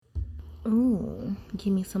Ooh,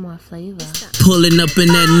 give me some more flavor. Pulling up in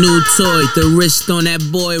that new toy, the wrist on that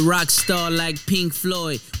boy, rock star like Pink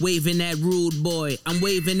Floyd, waving at rude boy, I'm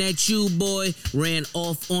waving at you boy, ran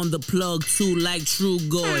off on the plug too like True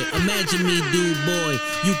Goy, imagine me do boy,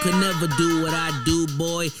 you could never do what I do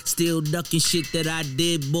boy, still ducking shit that I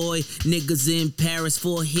did boy, niggas in Paris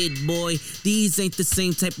for a hit boy, these ain't the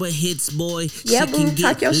same type of hits boy, Yeah, shit boo, can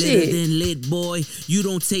talk get your litter shit. than lit boy, you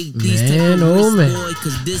don't take these Man, type of oh, risks man. boy,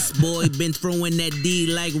 cause this boy been throwing that D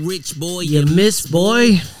like Rich boy, You miss,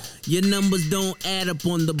 boy. your numbers don't add up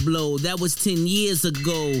on the blow. That was 10 years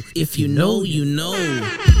ago. If you know, you know.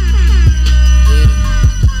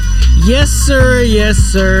 Yes, sir. Yes,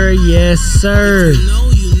 sir. Yes, sir. You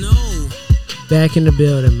know, you know. Back in the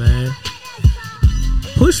building, man.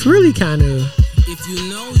 Push really kind of. If you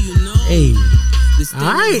know, you know. Hey. This thing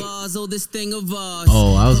All right. of ours, oh, this thing of ours.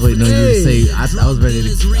 Oh, I was waiting on you to say. I was ready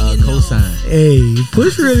to co-sign. Hey,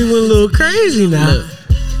 Push really went a little crazy now.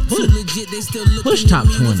 Too legit, they still looking Push at top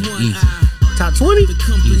me 20, with one easy. eye. Top 20? The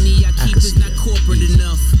company I keep is not corporate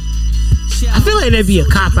enough. I feel like that'd be a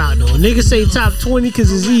cop out though. Niggas say top 20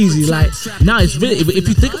 because it's easy. Like, No, it's really. If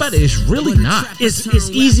you think about it, it's really not. it's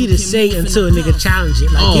easy to say until a nigga challenge it.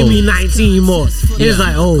 Like, give me 19 more. It's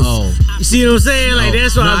like, you see what I'm saying? Like,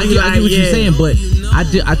 that's why I be like, I get what you're saying, but I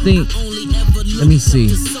think. Let me see.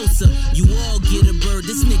 You all get a bird,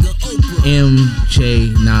 this nigga Oprah.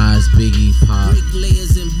 MJ, Nas, Biggie, Pop.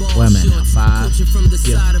 Where am I now? 5.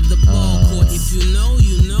 If you know,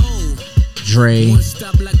 you know. Dre,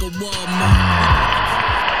 Stop like a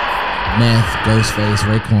Walmart. Meth, Ghostface,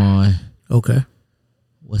 Raekwon. okay.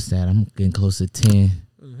 What's that? I'm getting close to 10.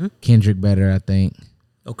 Kendrick better, I think.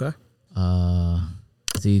 Okay.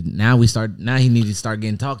 See, now he needs to start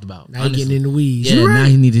getting talked about. Now you getting in the weeds. Yeah, You now right.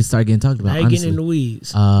 he needs to start getting talked about. Now you honestly. getting in the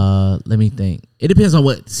weeds. Let me think. It depends on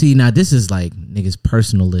what. See, now this is like niggas'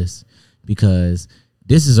 personal list because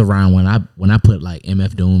this is around when I put like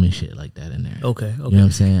MF Doom and shit like that in there. Okay. You know what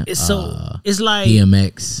I'm saying? It's it's like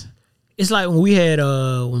DMX. it's like when we had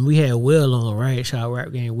Will on, right? Shout out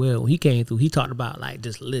Rap Game Will. When he came through, he talked about like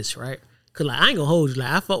this list, right? Cause like I ain't gonna hold you, like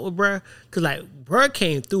I fuck with bruh. Cause like bruh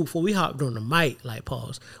came through before we hopped on the mic, like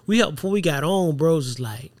pause. Before we got on, bros was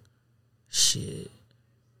like, shit.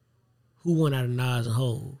 Who won out of Nas and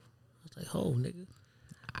Hov? I was like, Hov, nigga.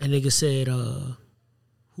 And nigga said, who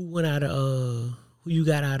went out of who you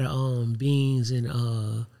got out of Beans and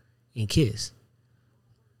Kiss?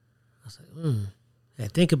 I was like, yeah,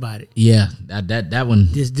 think about it. Yeah, that one.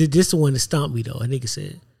 This the one that stumped me though. A nigga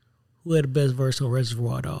said, who had the best verse on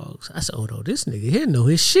Reservoir Dogs? I said, oh no, this nigga here know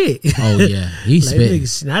his shit. Oh yeah, he like, spit.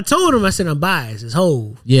 niggas, and I told him, I said, I'm biased. It's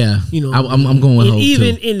Hov. Yeah, You know, I'm going with and Hov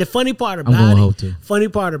even too. in the funny part I'm going about Hov it, too. funny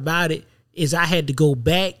part about it is I had to go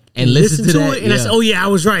back And listen to that, it, and I yeah. said, oh yeah, I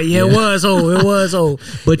was right. Yeah, it was Hov. It was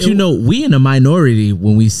Hov. But you know, we in the minority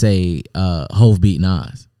when we say Hov beat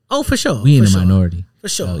Nas. Oh, for sure. We in for the sure. minority. For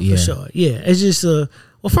sure, So, yeah. for sure. Yeah, it's just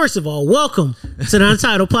well, first of all, welcome to the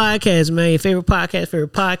Untitled Podcast, man. Your favorite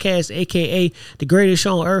podcast, aka the greatest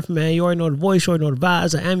show on earth, man. You already know the voice, you already know the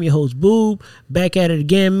vibes. I am your host, Boob. Back at it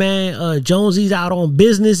again, man. Jonesy's out on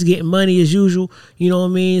business, getting money as usual. You know what I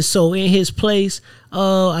mean? So in his place,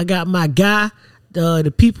 I got my guy,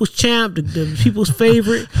 the people's champ, the people's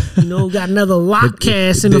favorite. You know, got another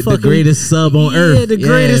lockcast in the fucking greatest sub on earth. Yeah, the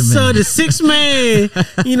greatest man. sub, the 6 man.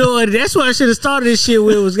 You know, that's why I should have started this shit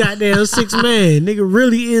with was goddamn 6 man. Nigga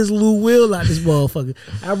really is Lou Will out this motherfucker.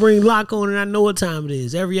 I bring Lock on and I know what time it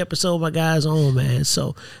is. Every episode my guys on, man.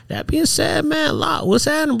 So that being said, man, Lock, what's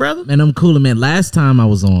happening, brother? Man, I'm cool, man. Last time I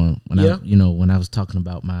was on when Yeah. when I was talking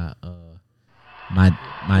about my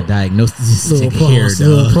my diagnosis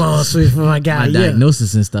Little applause for my guy. my Yeah.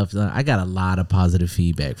 diagnosis and stuff. I got a lot of positive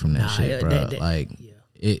feedback from that shit, bro.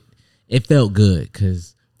 It felt good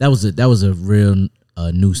because that was a real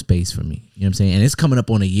new space for me. You know what I'm saying? And it's coming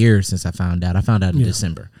up on a year since I found out. I found out in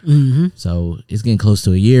December, so it's getting close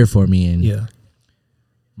to a year for me. And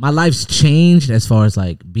my life's changed as far as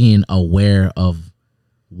like being aware of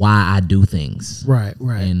why I do things, right,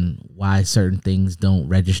 and why certain things don't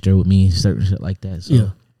register with me, certain shit like that.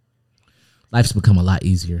 So life's become a lot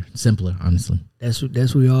easier, simpler, honestly. That's what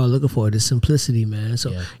we all looking for, the simplicity, man.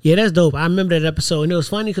 So yeah, that's dope. I remember that episode, and it was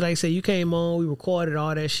funny because, like I said, you came on, we recorded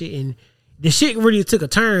all that shit, and the shit really took a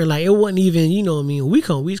turn. Like it wasn't even, you know what I mean? We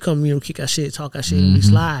come, you know, kick our shit, talk our shit, and we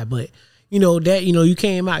slide. But you know that, you know, you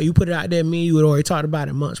came out, you put it out there. Me and you had already talked about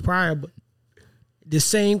it months prior, but the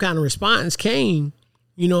same kind of response came.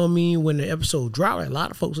 You know what I mean? When the episode dropped, like, a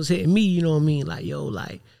lot of folks was hitting me, you know what I mean? Like, yo,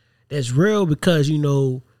 like, that's real because, you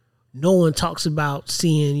know, no one talks about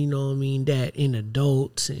seeing, you know what I mean, that in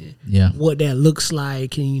adults and what that looks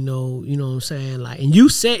like, and you know what I'm saying, like, and you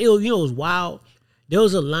said it was wild. There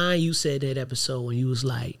was a line you said that episode when you was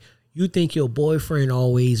like, you think your boyfriend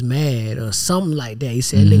always mad or something like that. He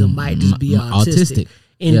said nigga might just be autistic.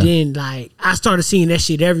 And then, like, I started seeing that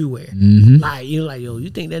shit everywhere. Like, you know, like, yo,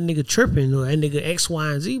 you think that nigga tripping or that nigga X,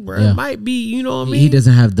 Y, and Z, bro? It might be, you know what I mean? He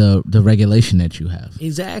doesn't have the regulation that you have.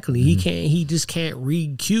 Exactly. He just can't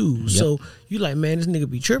read cues. So you like, man, this nigga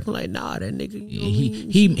be tripping. Like, nah, that nigga, you know what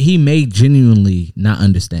I mean? He may genuinely not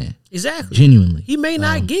understand. Exactly. Genuinely. He may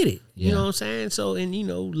not get it. You know what I'm saying? So, and, you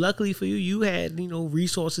know, luckily for you, you had, you know,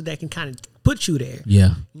 resources that can kind of put you there.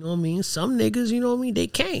 Yeah. You know what I mean? Some niggas, you know what I mean, they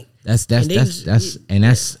can't. That's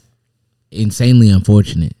insanely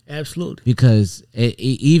unfortunate. Absolutely. Because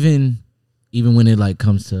even when it like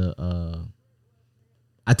comes to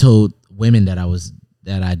I told women that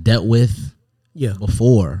I dealt with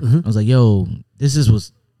before. I was like, yo, this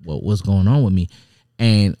is what was going on with me.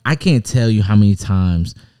 And I can't tell you how many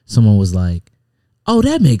times someone was like, oh,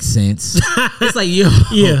 that makes sense. It's like, yo.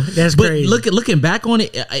 Yeah, that's crazy. But looking back on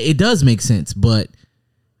it, it does make sense. But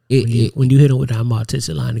when you hit them with the I'm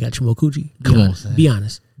autistic line, they got you more coochie. Be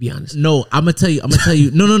honest. No, I'm gonna tell you.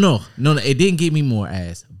 No. It didn't get me more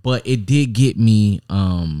ass, but it did get me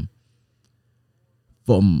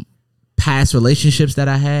from past relationships that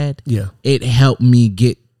I had. Yeah, it helped me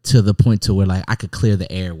get to the point to where like I could clear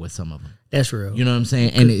the air with some of them. That's real. You know what I'm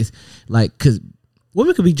saying? And it's like because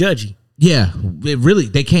women could be judgy. Yeah,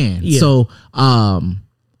 they can. Yeah. So a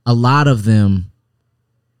lot of them.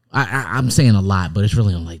 I'm saying a lot, but it's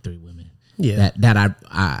really only like 3 women. Yeah, that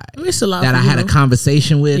it's a lot that I had a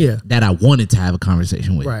conversation with. That I wanted to have a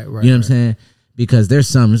conversation with. Right. You know what I'm saying? Because there's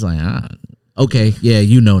some. It's like, okay, yeah,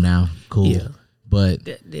 you know now, cool. Yeah. But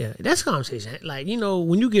that's a conversation. Like, you know,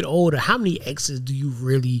 when you get older, how many exes do you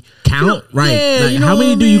really count? You know, right? Yeah, like, you know how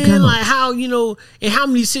many do you count? Like how, you know, and how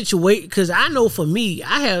many situations? Because I know for me,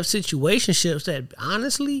 I have situationships that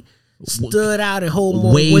honestly stood out and hold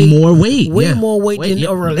more weight, more weight than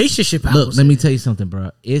a relationship. Look, let me tell you something,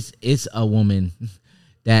 bro. It's a woman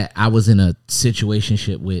that I was in a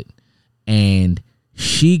situationship with, and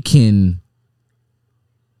she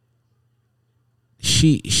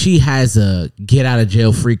has a get out of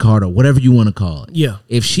jail free card or whatever you want to call it. Yeah.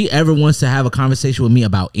 If she ever wants to have a conversation with me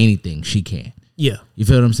about anything, she can. Yeah. You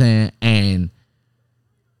feel what I'm saying? And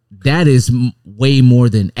that is way more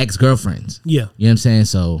than ex-girlfriends. Yeah. You know what I'm saying?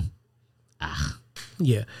 So,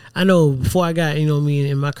 yeah. I know before I got, you know what I mean,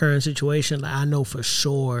 in my current situation, like I know for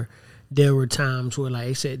sure there were times where, like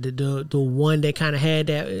I said, the one that kind of had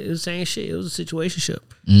that, it was the same shit. It was a situationship.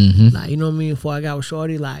 Like, you know what I mean? Before I got with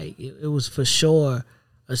Shorty, like, it was for sure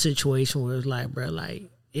a situation where it was like, bro, like,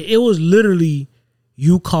 it was literally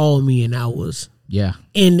you called me and I was. Yeah.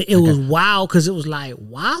 And it was wild because it was like,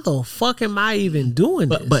 why the fuck am I even doing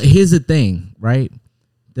this? But here's the thing, right?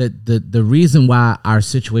 The reason why our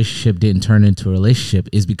situationship didn't turn into a relationship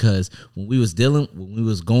is because when we was dealing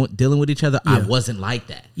with each other, I wasn't like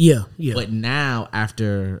that. Yeah, yeah. But now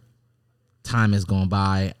after time has gone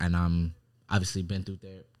by and I'm obviously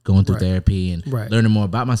going through therapy and learning more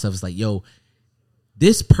about myself, it's like, yo,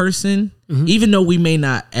 this person, even though we may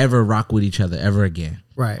not ever rock with each other ever again,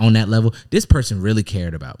 on that level, this person really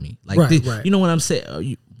cared about me. Like, you know what I'm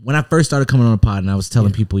saying? When I first started coming on the pod and I was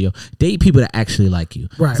telling people, yo, date people that actually like you.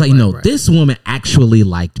 Right, it's like, this woman actually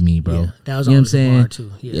liked me, bro. Yeah, that was always a bar,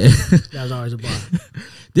 too. Yeah. That was always a bar.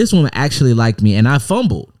 This woman actually liked me, and I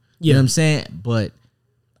fumbled. You know what I'm saying? But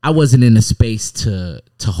I wasn't in a space to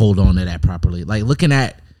hold on to that properly. Like, looking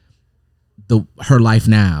at her life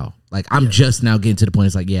now, like, I'm just now getting to the point,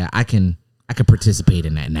 it's like, yeah, I can participate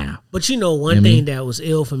in that now. But you know, one thing that was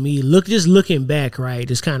ill for me, looking back, right,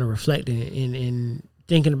 just kind of reflecting and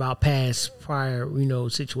thinking about prior, you know,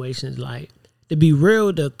 situations, like, to be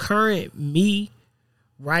real, the current me,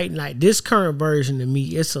 right, like this current version of me,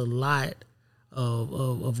 it's a lot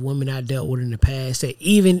of women I dealt with in the past that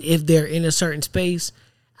even if they're in a certain space,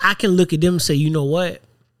 I can look at them and say, you know what,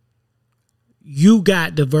 you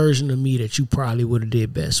got the version of me that you probably would have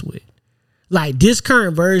did best with. Like, this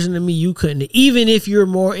current version of me, you couldn't, even if you're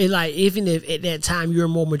more, like, even if at that time you're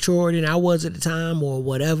more mature than I was at the time or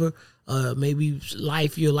whatever, maybe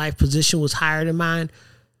your life position was higher than mine.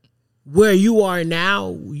 Where you are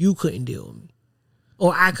now, you couldn't deal with me,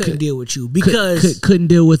 or I couldn't deal with you because couldn't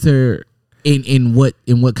deal with her in what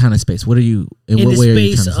kind of space? What are you in what way? In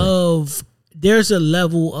the space of there's a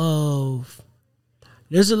level of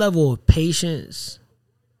patience.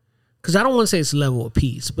 Because I don't want to say it's a level of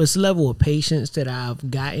peace, but it's a level of patience that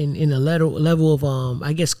I've gotten in a level of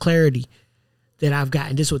I guess clarity that I've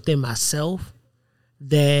gotten just within myself.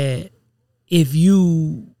 that if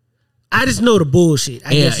you, I just know the bullshit.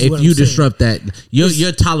 I guess if you disrupt that,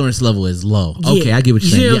 your tolerance level is low. Okay, I get what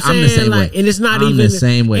you're saying. Yeah, I'm the same way. And it's not I'm even the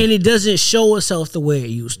same way. And it doesn't show itself the way it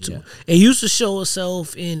used to. It used to show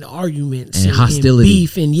itself in arguments and hostility, and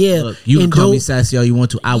beef, and Look, you can call me sassy all you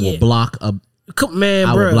want to. I will block a. Man,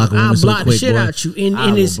 I bro, will block a woman I'll so block quick, the shit boy. out you. And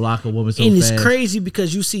I will it's, block a woman so and fast. it's crazy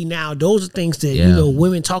because you see now those are things that you know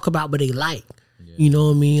women talk about, but they like. You know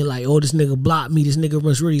what I mean? Like, oh, this nigga blocked me. This nigga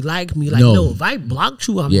must really like me. Like, no, if I blocked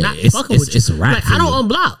you, I'm not fucking with you. It's a wrap. Like, I don't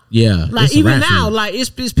unblock. Yeah. Like, even now, like, it's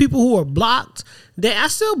people who are blocked that I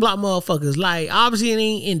still block motherfuckers. Like, obviously, it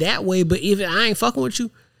ain't in that way, but if I ain't fucking with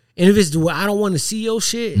you, and if it's the way I don't want to see your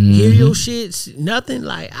shit, hear your shit, nothing,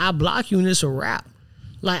 like, I block you and it's a wrap.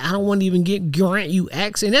 Like, I don't want to even grant you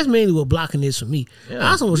access. And that's mainly what blocking is for me. Yeah.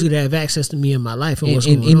 I also want you to have access to me in my life and what's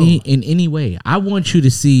going on. In any way. I want you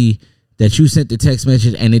to see that you sent the text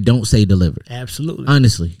message and it don't say delivered. Absolutely.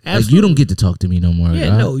 Honestly. Absolutely. Like, you don't get to talk to me no more.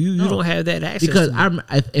 Yeah, no, you don't have that access. Because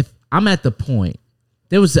if I'm at the point,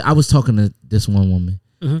 I was talking to this one woman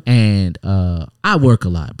and I work a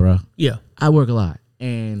lot, bro. Yeah. I work a lot.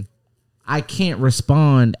 And I can't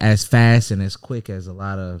respond as fast and as quick as a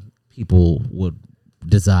lot of people would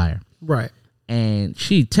desire. Right. And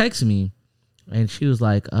she texted me and she was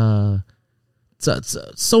like, so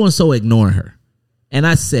and so ignoring her. And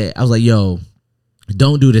I was like, yo,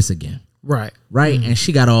 don't do this again. Right. Right. And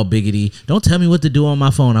she got all biggity. Don't tell me what to do on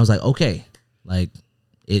my phone. I was like, okay. Like,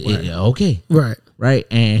 okay. Right. Right.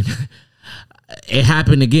 And it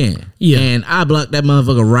happened again. Yeah. And I blocked that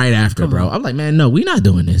motherfucker right after, bro. I'm like, man, no, we not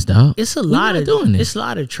doing this, dog. It's a lot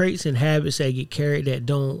of traits and habits that get carried that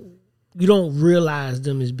you don't realize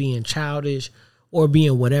them as being childish or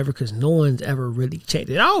being whatever, because no one's ever really checked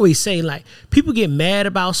it. I always say, like, people get mad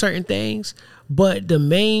about certain things, but the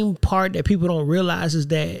main part that people don't realize is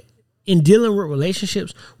that in dealing with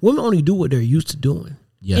relationships, women only do what they're used to doing.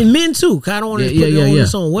 Yeah. And men too, because I don't want to put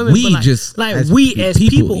this on women. We but as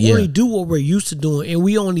people only do what we're used to doing, and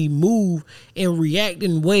we only move and react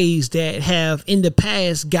in ways that have in the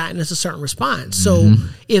past gotten us a certain response. So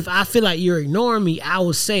if I feel like you're ignoring me, I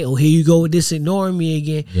would say, oh, here you go with this ignoring me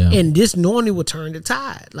again. Yeah. And this normally will turn the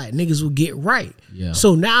tide. Like, niggas will get right. Yeah.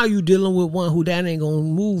 So now you dealing with one who that ain't gonna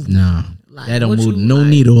move. Nah. Like, that don't move no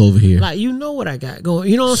needle over here. Like, you know what I got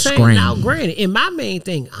going. You know what I'm saying? Now, granted, and my main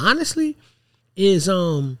thing, honestly, is you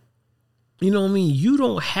know what I mean, you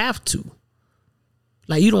don't have to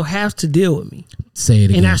deal with me. Say it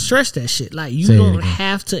again. And I stress that shit. Like, you don't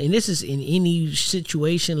have to, and this is in any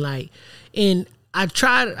situation, like, and I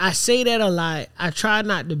say that a lot. I try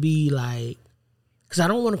not to be like, because I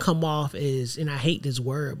don't want to come off as, and I hate this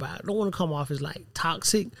word, but I don't want to come off as like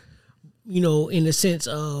toxic, you know, in the sense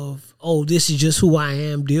of, oh, this is just who I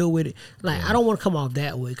am, deal with it. Like, I don't want to come off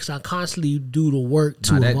that way, because I constantly do the work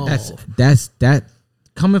to evolve. That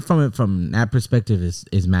coming from it from that perspective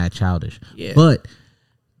is mad childish. Yeah. But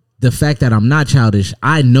the fact that I'm not childish,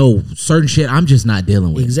 I know certain shit I'm just not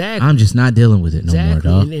dealing with. Exactly. I'm just not dealing with it no more,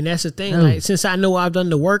 dog. And that's the thing. No. Like, since I know I've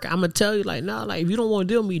done the work, I'm going to tell you, like, no, like, if you don't want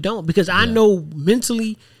to deal with me, don't. Because I know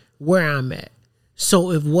mentally where I'm at.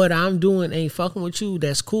 So if what I'm doing ain't fucking with you,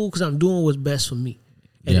 that's cool, because I'm doing what's best for me.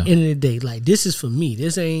 At the end of the day, like, this is for me.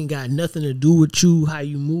 This ain't got nothing to do with you, how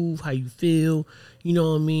you move, how you feel. You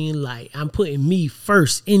know what I mean? Like, I'm putting me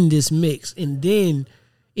first in this mix. And then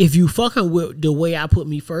if you fucking with the way I put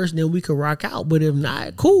me first, then we can rock out. But if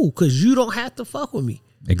not, cool, because you don't have to fuck with me.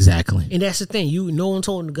 Exactly. And that's the thing. No one's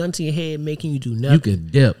holding a gun to your head making you do nothing. You can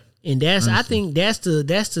dip. And that's, honestly, I think that's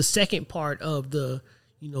the second part of the,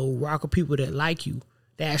 you know, rock of people that like you,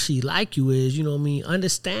 that actually like you, is, you know what I mean,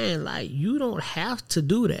 understand, like, you don't have to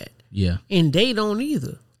do that. Yeah. And they don't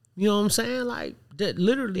either. You know what I'm saying? Like, that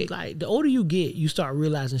literally, like, the older you get, you start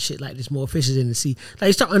realizing shit like this more fishes in the sea. Like,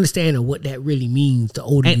 you start understanding what that really means the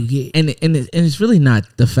older you get. And it's really not,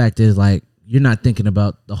 the fact is, like, you're not thinking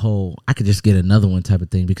about the whole, I could just get another one type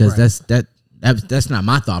of thing, because that's not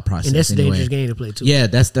my thought process. And that's a dangerous game to play too. Yeah,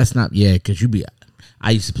 that's not, because I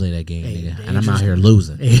used to play that game, nigga, and I'm out here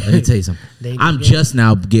losing. Let me tell you something. I'm just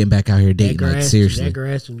now getting back out here dating, like, seriously. That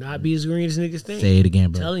grass do not be as green as niggas think. Say it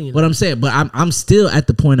again, bro. But I'm saying, but I'm still at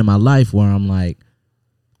the point in my life where I'm like,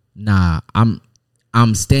 nah,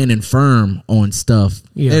 I'm standing firm on stuff.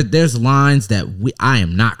 Yeah. There's lines that I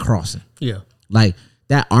am not crossing. Yeah. Like,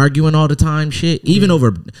 that arguing all the time shit, even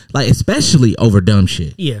over, like, especially over dumb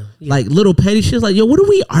shit. Yeah. Like, little petty shit. Like, yo, what are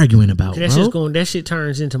we arguing about, bro? That shit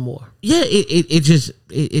turns into more. Yeah,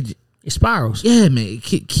 it spirals. Yeah, man,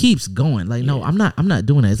 it keeps going. Like, no, I'm not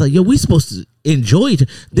doing that. It's like, yo, we supposed to enjoy each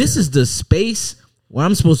other. This is the space where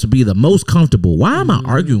I'm supposed to be the most comfortable. Why am I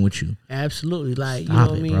arguing with you? Absolutely. Like, Stop you know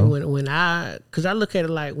what I it, mean? bro. When because I look at it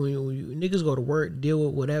like when you niggas go to work, deal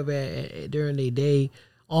with whatever during their day,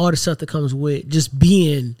 all the stuff that comes with just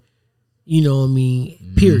being, you know what I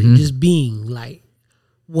mean, period. Just being. Like,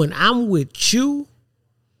 when I'm with you,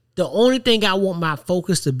 the only thing I want my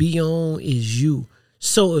focus to be on is you.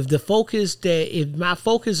 So if my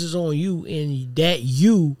focus is on you and that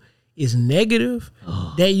you is negative,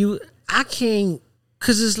 I can't,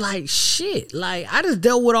 cause it's like shit. Like, I just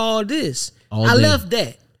dealt with all this. I left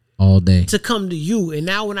that all day to come to you, and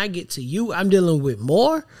now when I get to you, I'm dealing with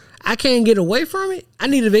more. I can't get away from it. I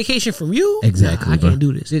need a vacation from you. Exactly. Nah, I can't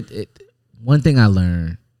do this. One thing I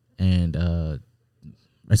learned, and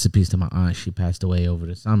rest in peace to my aunt. She passed away over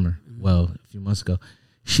the summer. Well, a few months ago.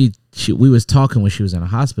 We was talking when she was in a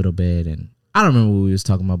hospital bed, and I don't remember what we was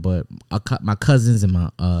talking about, but my cousins and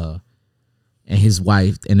and his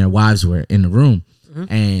wife and their wives were in the room,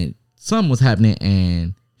 and something was happening,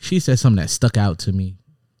 and she said something that stuck out to me,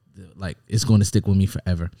 like it's going to stick with me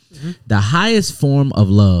forever. The highest form of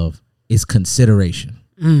love is consideration.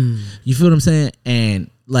 You feel what I'm saying?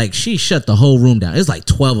 And like, she shut the whole room down. It's like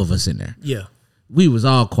 12 of us in there. Yeah, we was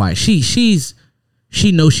all quiet. She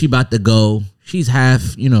knows she about to go. She's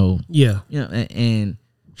half, and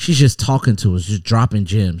she's just talking to us, just dropping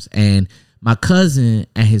gems. And my cousin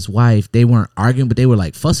and his wife, they weren't arguing, but they were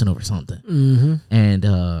like fussing over something.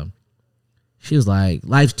 And she was like,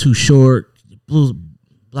 "Life's too short, blase,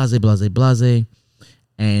 blase, blase."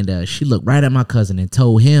 And she looked right at my cousin and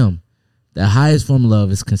told him, the highest form of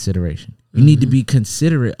love is consideration. You need to be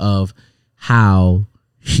considerate of how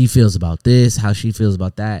she feels about this, how she feels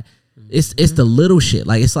about that. It's the little shit.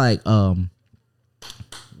 Like, it's like,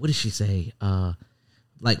 what did she say?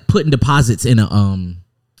 Like putting deposits in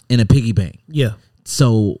a piggy bank. Yeah.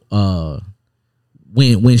 So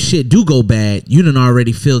when shit do go bad, you done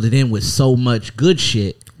already filled it in with so much good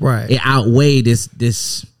shit. Right. It outweighed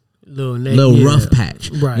this little rough patch.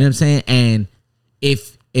 Right. You know what I'm saying? And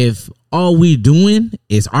if all we doing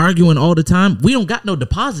is arguing all the time, we don't got no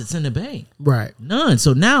deposits in the bank. Right. None.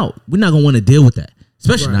 So now we're not gonna want to deal with that.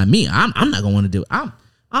 Especially not me. I'm not gonna want to do it.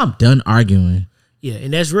 I'm done arguing. Yeah,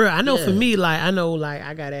 and that's real. I know for me, like,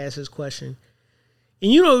 I gotta ask this question.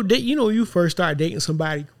 And you first start dating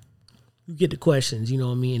somebody, you get the questions, you know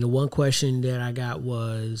what I mean? And the one question that I got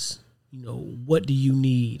was, what do you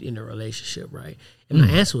need in a relationship, right? And my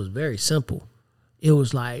answer was very simple. It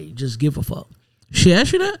was like, just give a fuck. She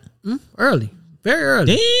asked you that? Early. Very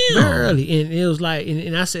early. Damn. Very early. And it was like,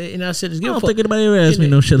 and I said, just give a fuck. I don't think anybody ever asked me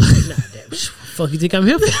no shit like that. Fuck you think I'm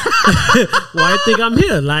here for? Why you think I'm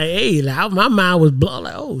here? Like, hey, like, my mind was blown.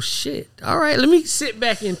 Like, oh shit. All right, let me sit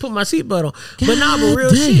back and put my seatbelt on. But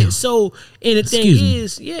real shit. So, and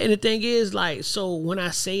the thing is, like, so when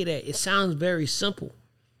I say that, it sounds very simple.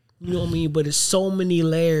 You know what I mean? But it's so many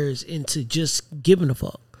layers into just giving a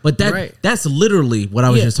fuck. But that's literally what I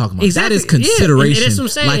was just talking about. Exactly. That is consideration. And that's what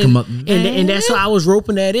I'm saying. And that's why I was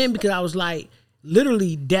roping that in, because I was like,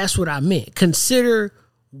 literally, that's what I meant. Consider,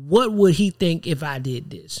 what would he think if I did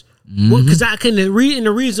this? Because I can read, and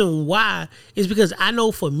the reason why is because I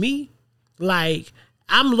know for me, like,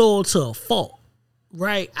 I'm loyal to a fault,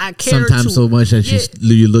 right? I care sometimes so much that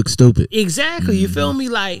you look stupid. Exactly. You feel me?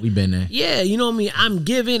 Like, we've been there. Yeah, you know what I mean? I'm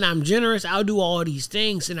giving, I'm generous, I'll do all these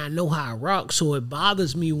things, and I know how I rock. So it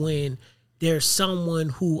bothers me when there's someone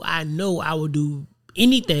who I know I would do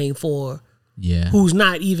anything for, who's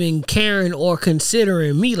not even caring or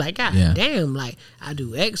considering me. Like, God damn, like, I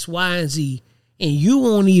do X, Y, and Z, and you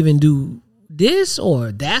won't even do this,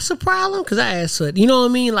 or that's a problem? Because I asked her, you know what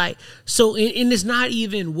I mean? Like, so, and it's not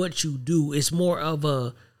even what you do. It's more of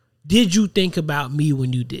a, did you think about me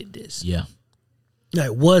when you did this? Yeah.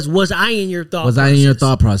 Like, was I in your thought process? Was I in your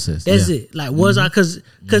thought process? That's it. Like, was I? Because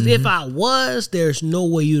if I was, there's no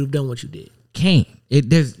way you'd have done what you did. Can't.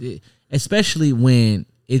 Especially when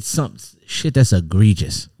it's some shit that's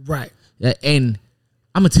egregious. Right. And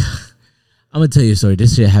I'm gonna tell you a story.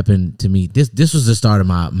 This shit happened to me. This was the start of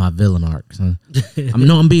my villain arc, son.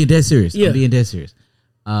 I'm being dead serious. I'm being dead serious.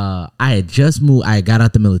 I had just moved. I got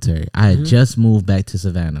out the military. I had just moved back to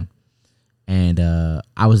Savannah, and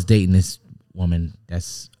I was dating this woman.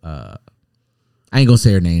 That's I ain't gonna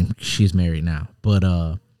say her name. She's married now, but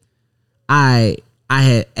I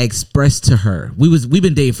had expressed to her, we've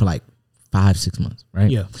been dating for like 5-6 months, right?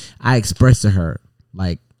 Yeah. I expressed to her,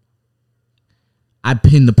 like, I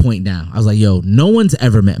pinned the point down. I was like, yo, no one's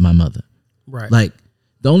ever met my mother. Right. Like,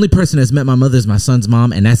 the only person that's met my mother is my son's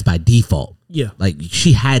mom, and that's by default. Yeah. Like,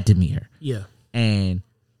 she had to meet her. Yeah. And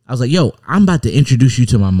I was like, yo, I'm about to introduce you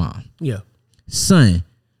to my mom. Yeah. Son,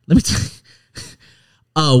 let me tell you.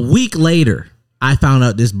 A week later, I found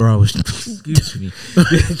out this bro was excuse me.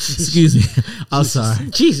 Excuse me. I'm sorry.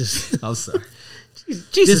 Jesus. I'm sorry.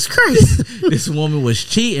 Jesus Christ. This woman was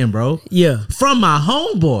cheating, bro. Yeah. From my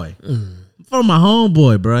homeboy. From my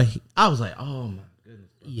homeboy, bro. I was like, oh my goodness.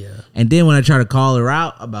 Yeah. And then when I tried to call her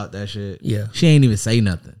out about that shit, she ain't even say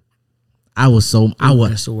nothing. That's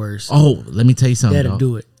the worst. Oh, let me tell you something. That'll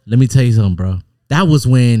do it. Let me tell you something, bro. That was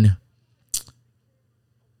when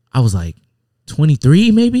I was like 23,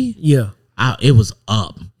 maybe. Yeah. It was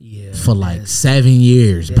up. Yeah. For like 7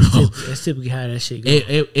 years, bro. That's typically how that shit go.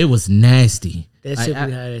 It was nasty. That's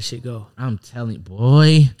typically how that shit go. I'm telling you,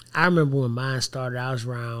 boy. I remember when mine started. I was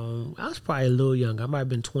probably a little younger. I might have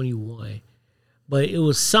been 21, but it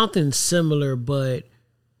was something similar. But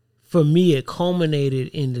for me, it culminated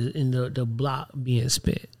in the block being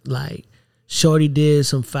spent. Like, shorty did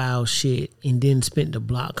some foul shit and then spent the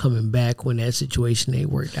block coming back when that situation ain't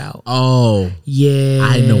worked out. Oh, yeah,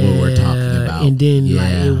 I know what we're talking about. And then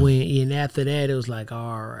like it went, and after that, it was like,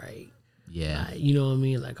 all right, yeah, like, you know what I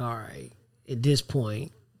mean? Like, all right, at this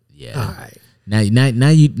point, yeah, all right. Now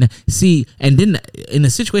you see, and then in a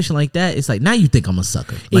situation like that, it's like now you think I'm a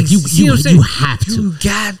sucker. Like you have to. You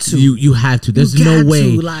got to. You have to. There's no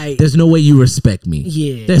way. Like, there's no way you respect me.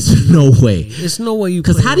 Yeah. There's no way. There's no way you.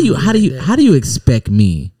 Because how do you expect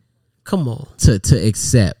me? Come on. To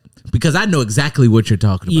accept, because I know exactly what you're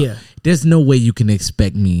talking about. Yeah. There's no way you can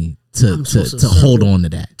expect me to hold on to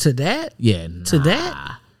that. To that? Yeah. To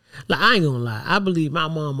that? Like, I ain't gonna lie. I believe my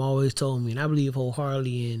mom always told me, and I believe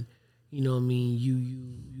wholeheartedly in. You know what I mean? You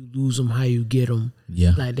lose them how you get them.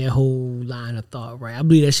 Yeah. Like that whole line of thought, right? I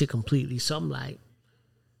believe that shit completely. So I'm like,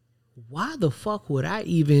 why the fuck would I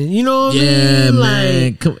even, you know what I mean?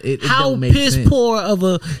 Like, man. It how piss sense. Poor of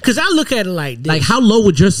a, because I look at it like this. Like, how low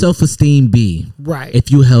would your self-esteem be? Right.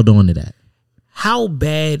 If you held on to that? How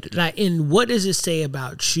bad, like, and what does it say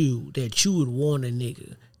about you that you would want a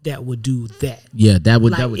nigga that would do that? Yeah, that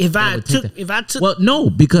would, like, that would, if that I would took, if I took. Well, no,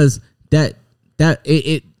 because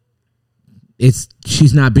it's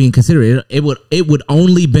she's not being considerate. It would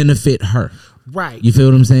only benefit her. Right. You feel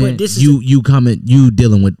what I'm saying? But this you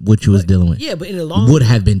dealing with what you was dealing with. Yeah, but in the long would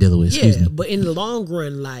have been dealing with. Excuse me. But in the long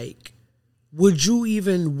run, like, would you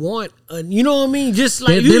even want a? You know what I mean? Just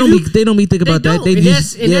like they don't be thinking about that.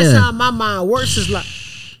 That's how my mind works. Is like,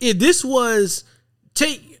 if this was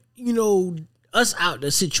take us out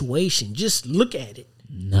the situation, just look at it.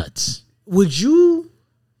 Nuts. Would you?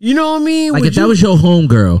 You know what I mean? Like, if that was your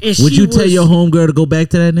homegirl, would you tell your homegirl to go back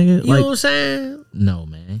to that nigga? You know what I'm saying? No,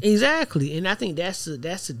 man. Exactly. And I think that's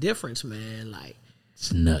the difference, man. Like,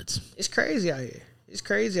 it's nuts. It's crazy out here. It's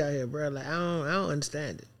crazy out here, bro. Like, I don't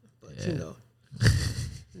understand it. But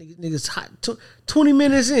niggas hot. 20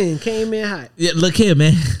 minutes in, came in hot. Yeah, look here,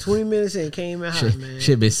 man. 20 minutes in, came in hot, man.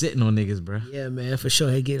 Shit been sitting on niggas, bro. Yeah, man, for sure.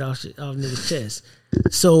 He get off niggas' chest.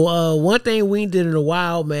 So one thing we ain't did in a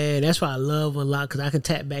while, man. That's why I love a lot, because I can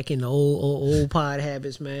tap back into old pod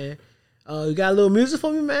habits, man. You got a little music for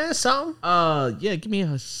me, man? Something? Yeah. Give me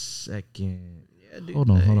a second. Yeah, hold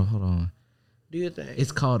on. Do your thing.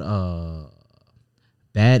 It's called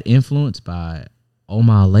 "Bad Influence" by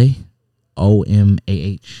Omale,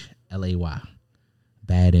 Omahllay.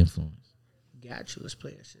 Bad Influence. Got you. Let's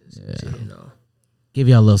play that shit. Yeah. Give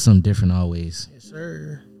y'all a little something different always. Yes,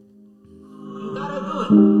 sir. You gotta do it.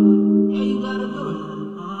 Yeah, you gotta do it.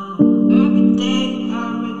 Every day,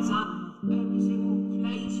 every time, every single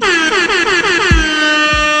place.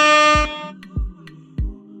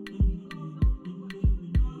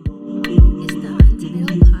 It's the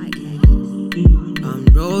Untitled Podcast. I'm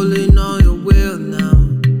rolling on your wheel now.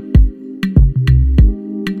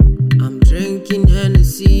 I'm drinking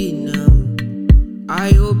Hennessy now.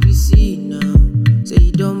 I hope you see now. Say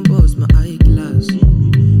you don't bust my eyeglass.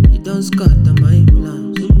 Don't scatter my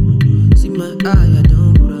plans. See my eye, I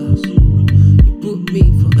don't cross. You put me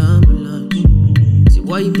for ambulance. See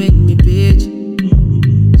why you make me bitch.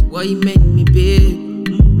 See why you make me big.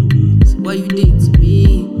 See what you did to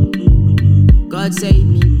me. God save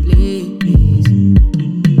me, please.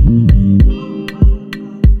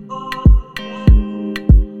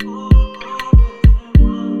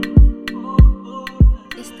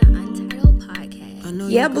 It's the Untitled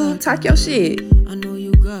Podcast. Yeah, boo, talk your shit. I know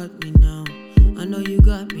you got me now. I know you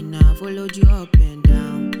got me now. Followed you up and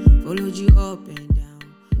down. Followed you up and down.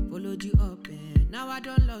 Followed you up and now I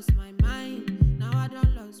don't lost my mind. Now I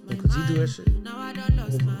don't lost my mind. He do that shit. Now I don't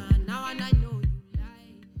lost mine. Now I know you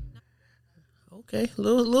lie. Okay,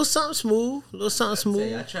 little something smooth.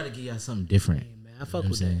 I try to give y'all something different. Hey, man, I fuck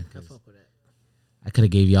with that. I could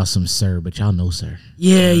have gave y'all some sir, but y'all know sir.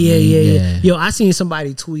 Yeah. Yo, I seen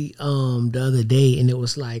somebody tweet the other day, and it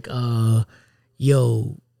was like,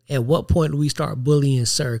 yo, at what point do we start bullying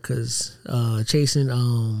Sir? Because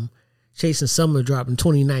Chasing Summer dropped in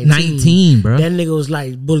 2019. 19, bro. That nigga was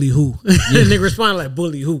like, bully who? That nigga responded like,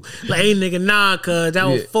 bully who? Like, hey, nigga, nah, cuz that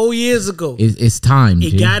was 4 years ago. It's time,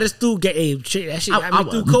 It got us through. That shit got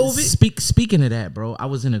me through COVID. Speaking of that, bro, I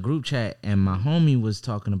was in a group chat and my homie was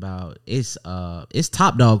talking about it's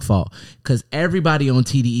Top Dog fault because everybody on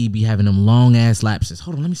TDE be having them long ass lapses.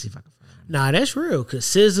 Hold on, let me see if I can find it. Nah, that's real. Cause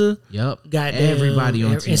SZA, got everybody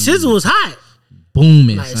on TDE. And SZA was hot.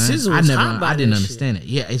 Booming, like, son. I didn't understand it.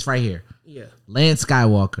 Yeah, it's right here. Yeah. Lance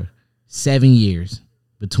Skywalker, 7 years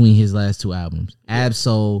between his last two albums.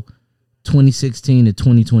 Absol, 2016 to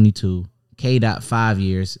 2022. K-Dot, 5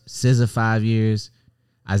 years. SZA, 5 years.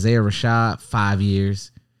 Isaiah Rashad, 5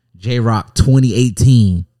 years. J-Rock,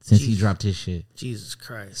 2018 since he dropped his shit. Jesus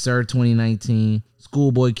Christ. Sir, 2019.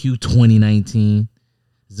 Schoolboy Q, 2019.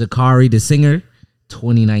 Zakari, the singer,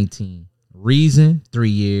 2019. Reason, 3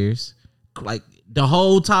 years. Like, the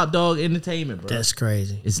whole Top Dog Entertainment, bro. That's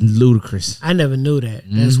crazy. It's ludicrous. I never knew that.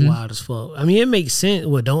 That's wild as fuck. I mean, it makes sense.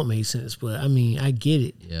 Well, it don't make sense, but I mean, I get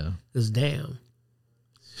it. Yeah. Cause damn,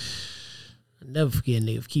 I never forget a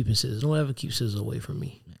nigga keeping scissors. Don't ever keep scissors away from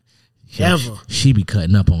me. Ever. She be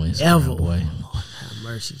cutting up on Instagram, Ever, boy. Oh, Lord, have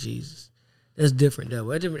mercy, Jesus. That's different,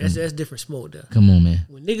 though. That's different smoke, though. Come on, man.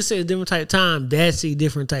 When niggas say a different type of time, that's a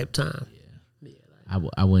different type of time. Yeah.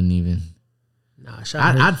 I wouldn't even. Nah,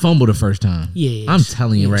 I'd fumble the first time. Yeah, I'm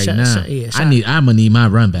telling you right now. I'm I'm gonna need my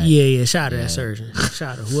run back. Yeah, shout out to that surgeon.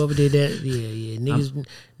 Shout out whoever did that. Yeah.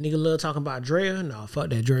 Nigga love talking about Drea. No, fuck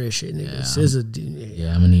that Drea shit, nigga. Yeah,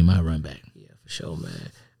 I'm gonna need my run back. Yeah, for sure,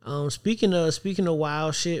 man. Speaking of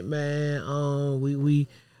wild shit, man.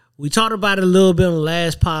 We talked about it a little bit on the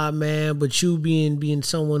last pod, man. But you being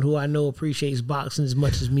someone who I know appreciates boxing as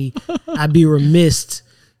much as me, I'd be remiss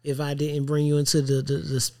if I didn't bring you into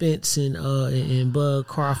the Spence and Bud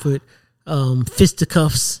Crawford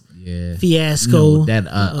fisticuffs fiasco. That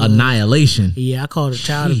annihilation. Yeah, I called it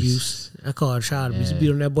child abuse. He beat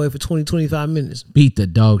on that boy for 20-25 minutes. Beat the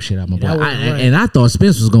dog shit out of my boy. Right. And I thought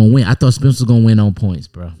Spence was gonna win. I thought Spence was gonna win on points,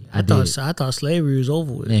 bro. I thought slavery was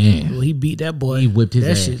over with. Man. Well, he beat that boy. He whipped his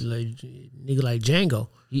ass. That shit like nigga like Django.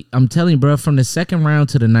 I'm telling you, bro, from the second round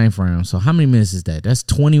to the 9th round. So how many minutes is that? That's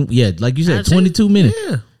 20. Yeah, like you said, 22 minutes.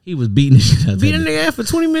 Yeah. He was beating the shit out of Beat a nigga ass for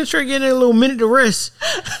 20 minutes straight, getting a little minute to rest.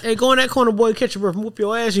 Hey, go in that corner, boy, catch your breath, whoop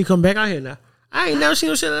your ass, and you come back out here now. I ain't never seen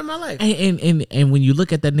no shit like that in my life. And when you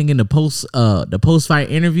look at that nigga in the post fight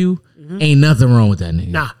interview, ain't nothing wrong with that nigga.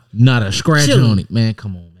 Nah. Not a scratch on it, man.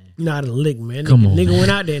 Come on, man. Not a lick, man. Come on, nigga man.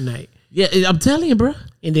 went out that night. Yeah, I'm telling you, bro.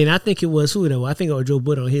 And then I think it was who though? I think it was Joe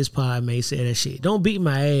Budden on his pod, man. He said that shit. Don't beat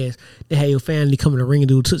my ass. They had your family come in the ring and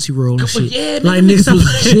do a Tootsie Roll and shit. Yeah, like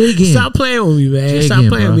nigga, stop playing with me, man. Stop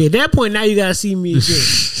playing with me. At that point, now you gotta see me again.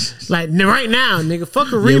 Like right now, nigga. Fuck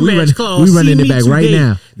a rematch clause. We running it back right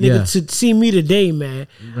now, nigga. To see me today, man.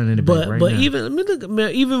 Running it back right now. But even let me look,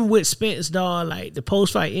 man. Even with Spence, dog, like the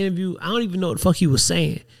post fight interview, I don't even know what the fuck he was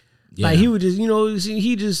saying. Yeah. Like he was just,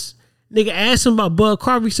 he just nigga asked him about Bud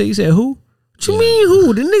Crawford. He said who? What you mean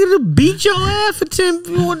who? The nigga that beat your ass for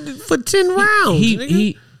 10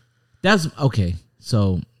 rounds. That's okay.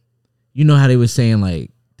 So you know how they were saying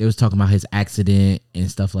like they was talking about his accident and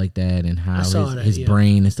stuff like that and how his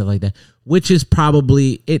brain and stuff like that, which is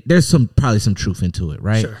probably it. There's probably some truth into it,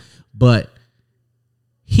 right? Sure. But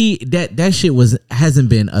that shit hasn't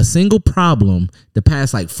been a single problem the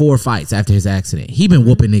past like 4 fights after his accident. He been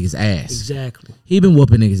whooping niggas ass. Exactly. He been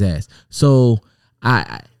whooping niggas ass. So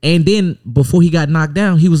and then before he got knocked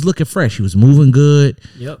down, he was looking fresh. He was moving good.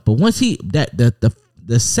 Yep. But once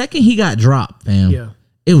the second he got dropped, fam,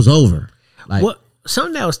 it was over. Like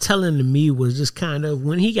something that was telling to me was just kind of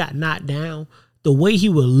when he got knocked down, the way he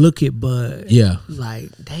would look at Bud. Yeah. Like,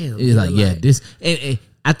 damn. It's like, this and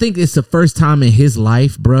I think it's the first time in his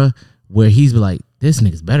life, bruh, where he's like, this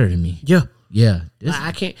nigga's better than me. Yeah. Yeah.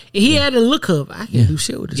 I can't. He had to look up. I can't do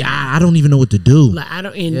shit with this. Yeah, I don't even know what to do. Like I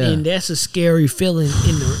don't, and that's a scary feeling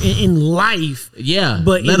in life. Yeah,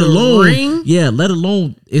 but let in alone the ring, let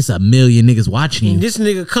alone it's a million niggas watching you. And this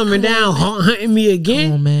nigga coming down hunting me again.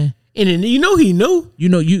 Come on, man. And then he knew.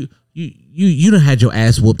 You done had your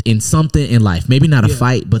ass whooped in something in life. Maybe not a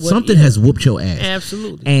fight, but something has whooped your ass.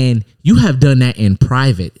 Absolutely. And you have done that in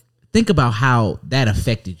private. Think about how that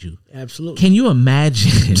affected you. Absolutely. Can you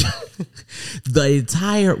imagine the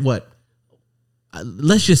entire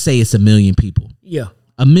let's just say it's 1 million people. Yeah.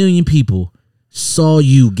 1 million people saw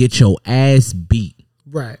you get your ass beat.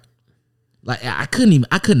 Right. Like I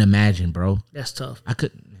couldn't imagine, bro. That's tough. I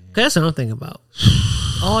couldn't. That's what I'm thinking about.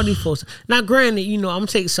 All these folks. Now, granted, I'm gonna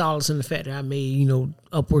take solace in the fact that I made,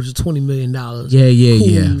 upwards of $20 million.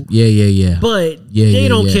 Yeah. But they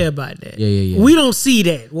don't care about that. Yeah. We don't see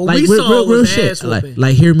that. What we saw was ass whooping.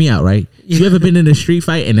 Like, hear me out, right? You ever been in a street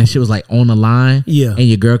fight and that shit was like on the line? Yeah. And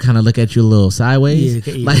your girl kind of look at you a little sideways?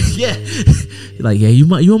 Yeah. Like,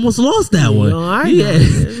 you almost lost that one. All right. Yeah.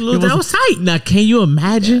 That was tight. Now, can you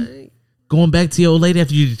imagine going back to your old lady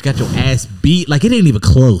after you just got your ass beat? Like, it ain't even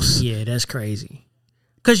close. Yeah, that's crazy.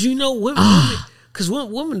 Because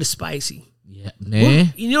women are spicy. Yeah,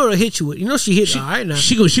 man. They'll hit you with. She hit. All right now.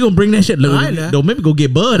 She gonna bring that shit. Look, right now. Don't make me go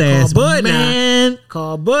get Bud ass, Bud man.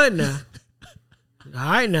 Call Bud now.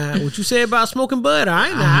 All right now. What you say about smoking Bud? All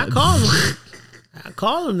right now. I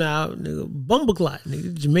call him now, nigga. Bumbleclot,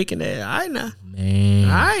 nigga. Jamaican that. All right now. Man.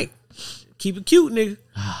 All right. Keep it cute, nigga.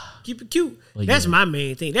 Keep it cute. Well, that's my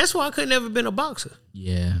main thing. That's why I could never been a boxer.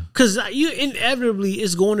 Yeah. Because you inevitably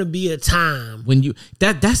it's going to be a time when you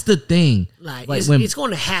that's the thing. Like it's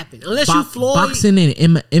going to happen unless you Floyd boxing and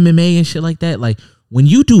MMA and shit like that. Like when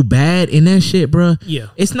you do bad in that shit, bro. Yeah.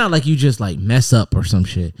 It's not like you just like mess up or some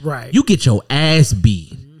shit. Right. You get your ass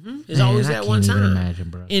beat. It's always that one time. Imagine,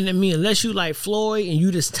 bro. And I mean, unless you like Floyd and you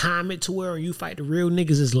just time it to where you fight the real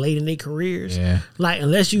niggas is late in their careers. Yeah. Like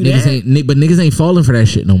unless you niggas ain't falling for that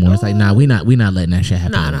shit no more. No. It's like we not letting that shit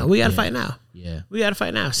happen. Nah. We gotta fight now. Yeah. We gotta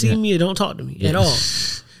fight now. See me or don't talk to me at all.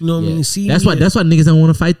 You know what I mean? See that's why niggas don't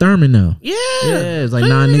want to fight Thurman now. Yeah. It's like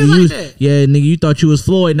nigga, nigga, you thought you was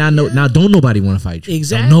Floyd. Now don't nobody want to fight you.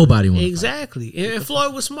 Exactly. Nobody want to Exactly. And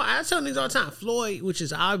Floyd was smart. I tell niggas all the time, Floyd, which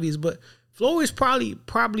is obvious, but Floyd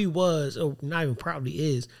probably was, or not even probably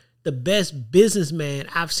is, the best businessman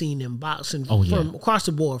I've seen in boxing from across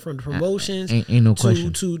the board, from the promotions ain't no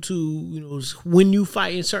question to when you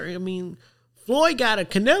fight in certain. I mean, Floyd got a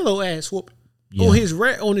Canelo ass whoop on his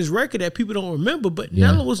record that people don't remember, but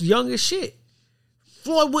Canelo was young as shit.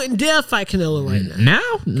 Floyd wouldn't dare fight Canelo right now.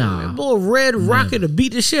 Nah. Boy, Red Rocket to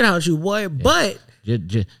beat the shit out you, boy. Yeah. But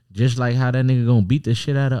just like how that nigga gonna beat the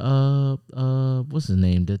shit out of what's his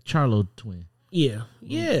name, the Charlo twin. Yeah.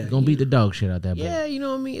 Gonna beat the dog shit out that boy. Yeah, you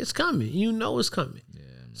know what I mean? It's coming. You know it's coming. Yeah.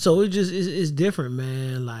 So it's different,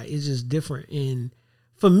 man. Like it's just different. And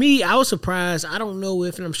for me, I was surprised. I don't know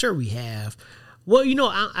if, and I'm sure we have. Well,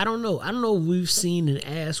 I don't know. I don't know if we've seen an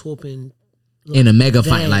ass whooping in a mega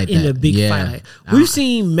fight like that. In a big fight like we've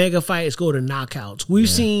seen mega fights go to knockouts. We've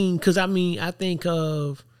seen, because I think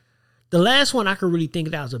of the last one I could really think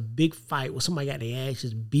of that was a big fight where somebody got their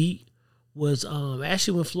asses beat was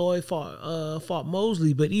actually when Floyd fought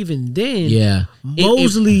Mosley, but even then,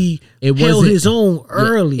 Mosley held his own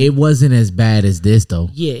early. It wasn't as bad as this though.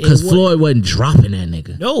 Yeah, because Floyd wasn't dropping that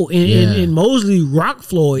nigga. No, and Mosley rocked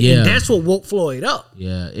Floyd, and that's what woke Floyd up.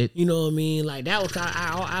 Yeah, you know what I mean. Like that was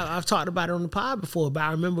I've talked about it on the pod before, but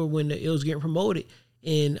I remember when it was getting promoted,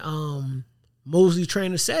 and Mosley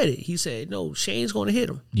trainer said it. He said, "No, Shane's going to hit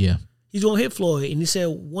him. Yeah, he's going to hit Floyd," and he said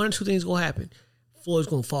one or two things going to happen. Floyd's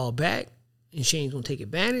going to fall back, and Shane's gonna take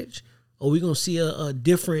advantage, or we're gonna see a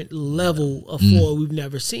different level of Floyd we've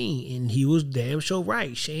never seen. And he was damn sure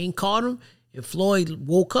right. Shane caught him, and Floyd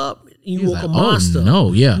woke up. You woke like, a monster.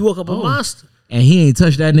 You woke up a monster. And he ain't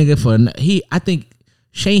touched that nigga for I think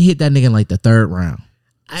Shane hit that nigga in like the third round,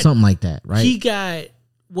 something like that, right?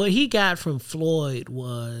 What he got from Floyd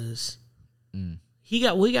was what he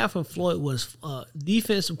got from Floyd was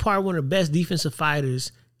defense. Probably one of the best defensive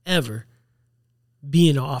fighters ever.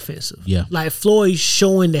 Being offensive, like Floyd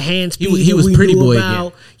showing the hand speed. He was pretty boy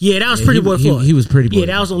again. Yeah, that was pretty boy Floyd. He was pretty boy. Yeah,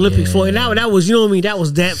 that was Olympic Floyd. That was, you know what I mean. That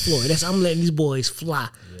was that Floyd. I'm letting these boys fly.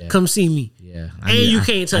 Yeah. Come see me. Yeah, you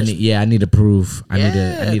can't touch me. Yeah, I need to prove.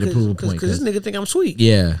 I need to prove a point because this nigga think I'm sweet.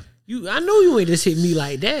 Yeah, I know you ain't just hit me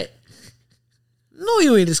like that. No,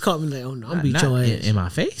 you ain't just caught me like, oh no, I'm beat your ass in my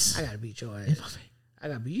face. I gotta beat your ass. I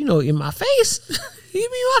gotta be, in my face. You be in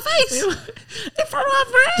my face. In front of my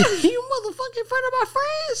friends. You motherfucker in front of my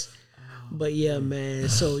friends. But yeah, man.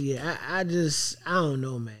 So yeah, I don't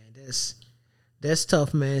know, man. That's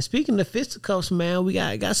tough, man. Speaking of fisticuffs, man, we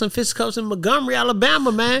got some fisticuffs in Montgomery,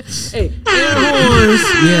 Alabama, man. Hey, air horns.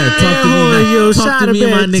 Yeah, talk to me. Yo, talk to me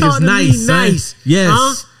and my niggas nice. Yes.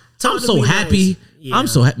 Huh? I'm so happy. Nice. Yeah. I'm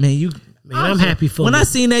so happy, man. I'm happy for when I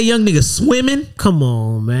seen that young nigga swimming. Come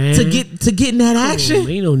on, man. To get in that action. On,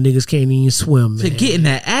 man. Niggas can't even swim, man. To get in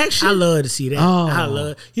that action. I love to see that. Oh. I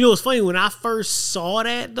love. You know what's funny? When I first saw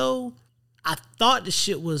that though, I thought the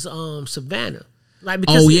shit was Savannah. Like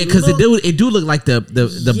because because it do look like the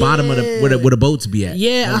bottom of where the boats be at.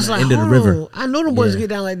 Yeah, I was like, end of the river. I know them boys get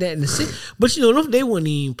down like that in the city, but they wouldn't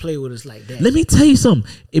even play with us like that. Let me tell you something.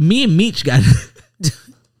 Me and Meech got.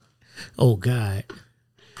 Oh God.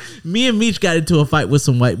 Me and Meech got into a fight with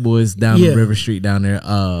some white boys down on River Street down there.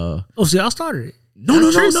 Oh, so y'all started it. No.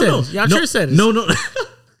 Y'all trendsetters. No.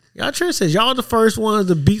 Y'all trendsetters. Y'all the first ones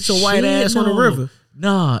to beat some white ass on the river.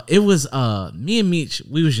 Nah, it was me and Meech.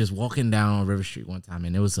 We was just walking down on River Street one time,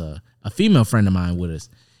 and there was a female friend of mine with us,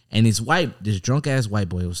 and this drunk ass white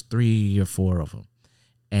boy. It was 3 or 4 of them,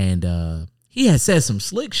 and he had said some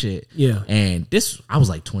slick shit. Yeah, and I was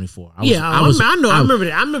like 24. I remember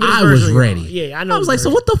that. I was ready. Yeah, I know. I was like, so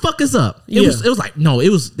what the fuck is up? It was like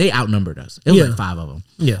they outnumbered us. It was like 5 of them.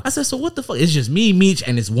 Yeah, I said, so what the fuck? It's just me, Meech,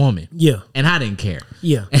 and this woman. Yeah, and I didn't care.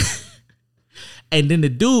 Yeah, and then the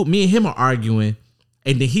dude, me and him are arguing.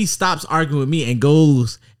 And then he stops arguing with me and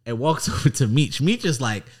goes and walks over to Meech. Meech is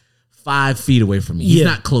like 5 feet away from me. He's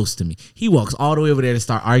not close to me. He walks all the way over there to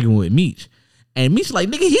start arguing with Meech. And Meech like,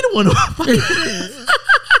 nigga, he the one who fight.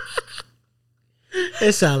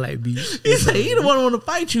 It sound like Meech. He said he the one who want to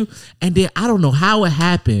fight you. And then I don't know how it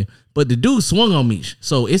happened, but the dude swung on Meech.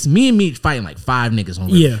 So it's me and Meech fighting like 5 niggas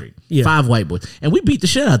on River Street. Yeah. 5 white boys. And we beat the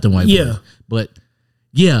shit out them white boys. But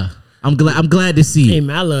yeah. I'm glad to see it. Hey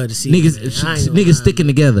man, I love to see niggas sticking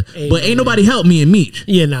together. Hey, but ain't nobody help me and Meech.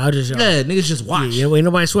 Yeah, just y'all. Yeah, niggas just watch. Yeah, ain't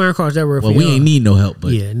nobody swearing across that word. Well, we ain't need no help, but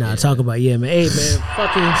talk about man. Hey man,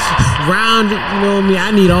 fucking round. You know what I mean? I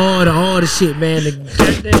need all the shit, man.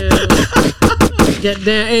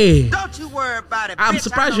 Goddamn, hey. Don't you worry about it. I'm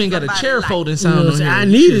surprised you ain't got a chair folding sound on here. I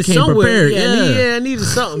needed somewhere. Yeah, I needed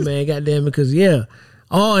something, man. Goddamn, because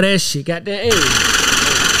all that shit. Goddamn, hey.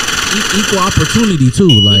 Equal opportunity too.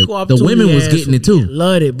 Like the women was getting it too.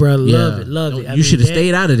 Loved it, bro. Love it. You should have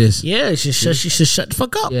stayed out of this. Yeah, she should shut the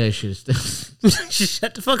fuck up. Yeah, she should she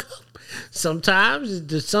shut the fuck up.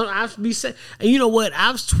 Sometimes I've be saying, and you know what?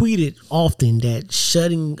 I've tweeted often that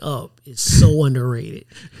shutting up is so underrated.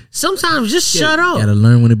 Sometimes just shut up. Gotta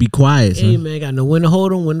learn when to be quiet. Hey man, gotta know when to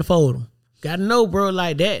hold them, when to fold them. Gotta know, bro,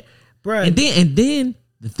 like that, bro. And then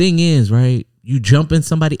the thing is, right? You jump in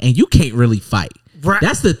somebody and you can't really fight. Right.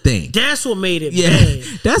 That's the thing. That's what made it bad.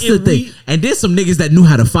 That's the thing. And then some niggas that knew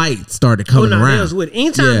how to fight started coming around.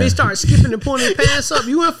 Anytime they start skipping and pulling their pants up,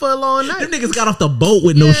 you in for a long night. Them niggas got off the boat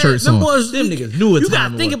with no shirts on. Them niggas knew what time. You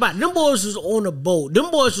gotta think about it. Them boys was on a boat.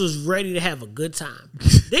 Them boys was ready to have a good time.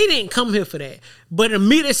 They didn't come here for that. But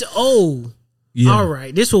immediately they said, all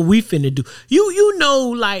right, this what we finna do. You know,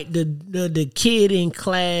 like the kid in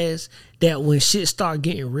class that when shit start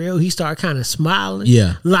getting real, he start kind of smiling.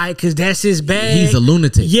 Yeah. Like, cause that's his bag. He's a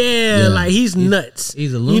lunatic. Yeah, like he's nuts.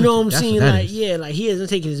 He's a lunatic. You know what I'm saying? Like, like he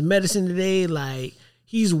hasn't taken his medicine today. Like,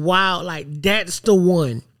 he's wild. Like, that's the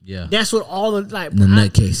one. Yeah. That's what all the, like, the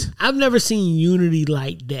nutcase. I've never seen unity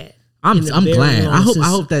like that. I'm glad. I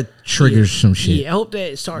hope that triggers some shit. Yeah, I hope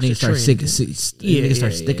that starts to trend. Niggas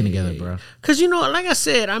start sticking together, bro. Cause like I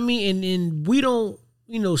said, I mean, and we don't,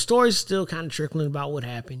 stories still kind of trickling about what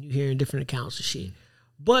happened. You hearing different accounts of shit.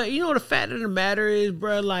 But the fact of the matter is,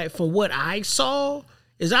 bro, like from what I saw,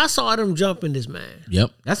 is I saw them jumping this man.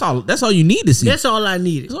 Yep. That's all you need to see. That's all I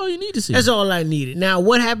needed. That's all you need to see. That's all I needed. Now,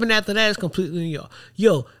 what happened after that is completely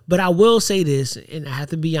yo. But I will say this, and I have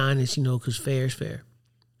to be honest, because fair is fair.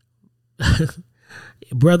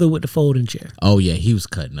 Brother with the folding chair. Oh yeah, he was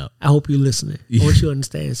cutting up. I hope you're listening. I want you to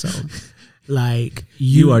understand something. Like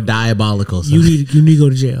you are diabolical. Son. You need to go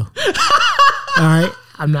to jail. All right,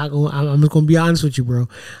 I'm just gonna be honest with you, bro.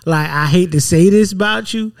 Like I hate to say this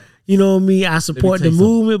about you. You know what I mean? I support the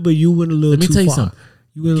movement, but you went a little too far.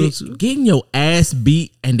 Let me tell you something. Getting your ass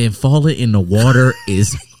beat and then falling in the water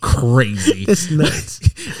is crazy. It's nuts.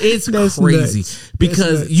 That's crazy nuts.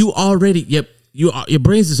 Because you already your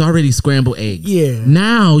brains is already scrambled eggs. Yeah.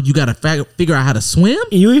 Now you gotta figure out how to swim.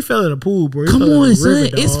 And you ain't fell in a pool, bro. Come on, son.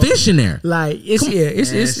 It's fish in there. Like it's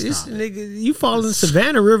nigga. You fall in the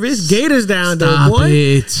Savannah River. It's gators down there, boy.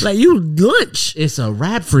 It. Like you lunch. It's a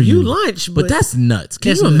wrap for you. You lunch, but that's nuts.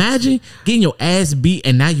 Can you imagine getting your ass beat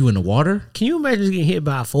and now you in the water? Can you imagine getting hit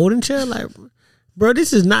by a folding chair? Like, bro,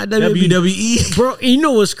 this is not WWE. Bro, you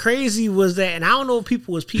know what's crazy was that, and I don't know if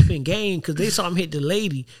people was peeping game because they saw him hit the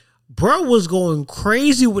lady. Bro was going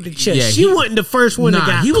crazy with the chest. She wasn't the first one that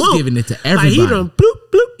got he was giving it to everybody. Like he done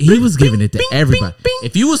bloop, bloop, he was giving it to everybody.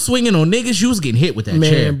 If you was swinging on niggas, you was getting hit with that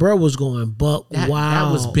chair. Man, bro was going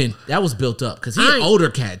wow. That was built up because he an older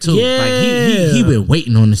cat too. Yeah. Like he been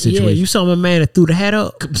waiting on the situation. Yeah, you saw my man that threw the hat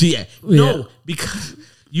up. Yeah. No, because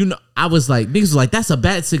I was like, niggas was like, that's a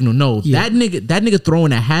bad signal. No, that nigga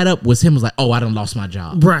throwing that hat up was him. Was like, oh, I done lost my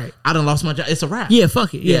job. Right. I done lost my job. It's a wrap. Yeah,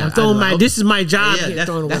 fuck it. Yeah, I'm throwing this is my job.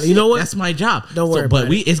 Yeah, you know what? That's my job. Don't worry about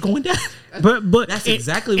it. It's going down. But that's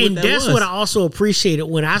exactly what that was. And that's what I also appreciated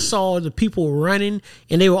when I saw the people running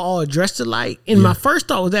and they were all dressed alike. And my first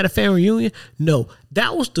thought was that a family reunion. No,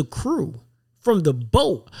 that was the crew from the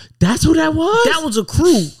boat. That's who that was? That was a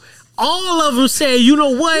crew. All of them said, you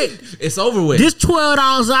know what? It's over with. This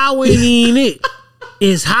 $12 an hour ain't even it.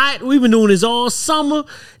 It's hot. We've been doing this all summer.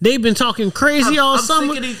 They've been talking crazy all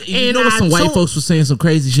summer. You know, some white folks were saying some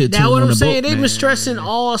crazy shit too. That's what I'm saying. Boat, They've been stressing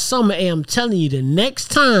all summer. And I'm telling you, the next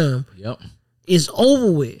time it's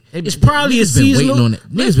over with. It's probably a seasonal.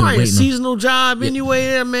 It's probably a seasonal job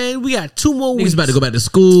anyway. Man, we got 2 more weeks. Niggas about to go back to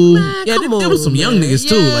school. Man, there was some young niggas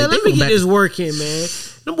too. Yeah, like, let me get this work in, man.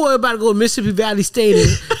 Them boy about to go to Mississippi Valley State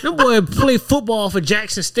and them boy play football for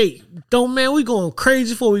Jackson State. Man, we going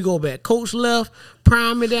crazy before we go back. Coach left,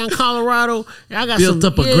 prime me down Colorado. I got built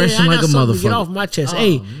up aggression like a motherfucker. Get off my chest.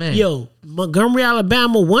 Hey, man. Yo, Montgomery,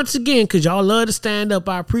 Alabama, once again, because y'all love to stand up.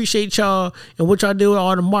 I appreciate y'all and what y'all do with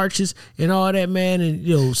all the marches and all that, man.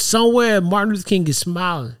 And somewhere Martin Luther King is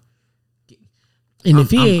smiling. And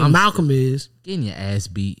if he ain't, Malcolm is. Getting your ass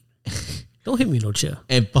beat. Don't hit me no chair.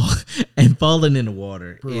 And falling in the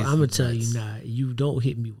water. Bro, I'm going to tell you now, you don't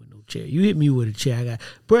hit me with no chair. You hit me with a chair.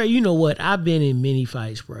 Bro, you know what? I've been in many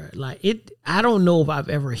fights, bro. Like, I don't know if I've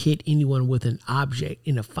ever hit anyone with an object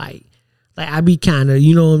in a fight. Like, I be kind of,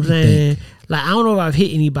 you know what I'm saying? Like, I don't know if I've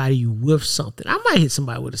hit anybody with something. I might hit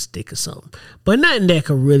somebody with a stick or something. But nothing that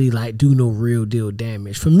could really, like, do no real deal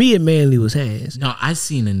damage. For me, it mainly was hands. No, I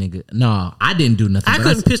seen a nigga. No, I didn't do nothing. I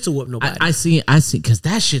couldn't pistol whip nobody. I seen, because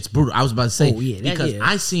that shit's brutal. I was about to say,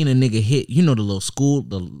 I seen a nigga hit, the little school,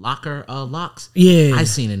 the locker locks. Yeah. I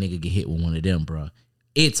seen a nigga get hit with one of them, bro.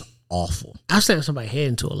 It's awful. I slammed somebody head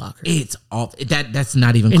into a locker. It's awful. That's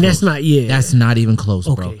not even and close. That's not even close,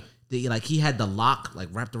 bro. Like he had the lock like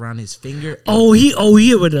wrapped around his finger. Oh, he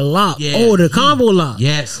with the lock. Yeah, the combo lock.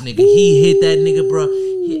 Yes, nigga. Ooh. He hit that nigga,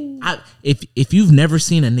 bro. If you've never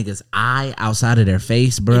seen a nigga's eye outside of their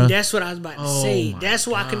face, bro. And that's what I was about to say. That's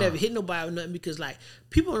why I could never hit nobody with nothing because like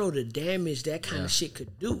people know the damage that kind of shit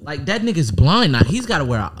could do. Like that nigga's blind now. He's got to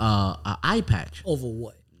wear a eye patch. Over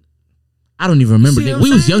what? I don't even remember. We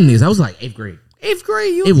was young niggas. I was like 8th grade. 8th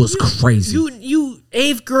grade, it was crazy. You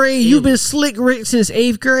 8th grade, you've been slick Rick since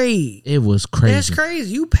 8th grade. It was crazy. That's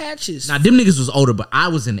crazy. You patches. Now them niggas was older, but I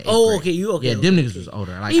was in the 8th grade. Oh, okay, you okay? Yeah, them niggas was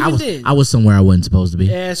older. Like even I was somewhere I wasn't supposed to be.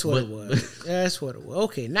 That's what it was. That's what it was.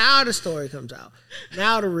 Okay, now the story comes out.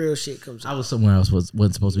 Now the real shit comes out. I was somewhere I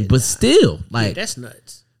wasn't supposed to be, but still, like that's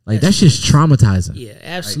nuts. Like that's just traumatizing. Yeah,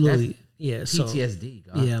 absolutely. Like, yeah, PTSD.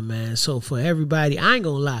 So, yeah, man. So for everybody, I ain't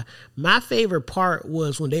gonna lie. My favorite part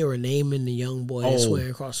was when they were naming the young boy that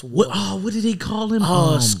swam across the water. What did they call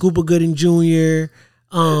him? Scuba Gooding Jr.,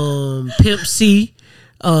 Pimp C,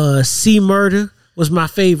 C Murder was my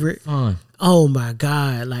favorite. Fun. Oh my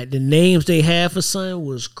God! Like the names they had for son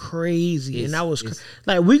was crazy, and I was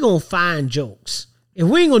like, we gonna find jokes. If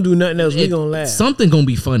we ain't gonna do nothing else, we gonna laugh. Something gonna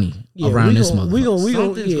be funny around this motherfucker. We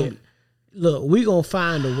gonna look. We gonna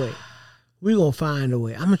find a way. We gonna find a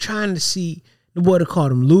way. I'm trying to see the boy that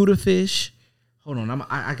called him Ludafish. Hold on,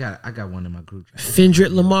 I got one in my group.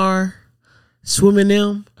 Fendrick Lamar, Swimming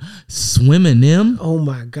them. Oh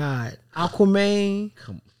my God, Aquaman.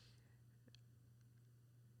 Come on.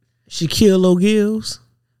 Shaquille O'Gills.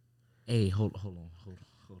 Hey, hold on.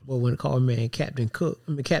 Boy, when called man Captain Hook.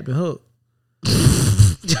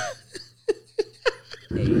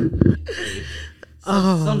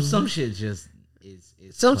 Some shit just is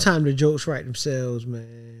sometimes the jokes write themselves,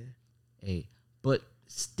 man. Hey, but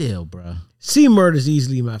still, bro. C Murder's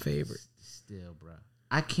easily my favorite. Still, bro.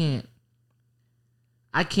 I can't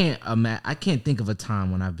think of a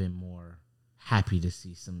time when I've been more happy to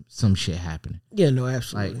see some shit happening. Yeah, no,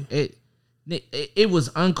 absolutely. Like it was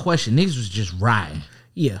unquestioned. Niggas was just riding.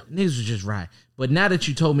 Yeah. Niggas was just riding. But now that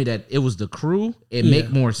you told me that it was the crew, it make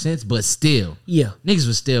more sense. But still, niggas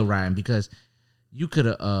was still riding because you could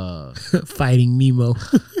have fighting Mimo.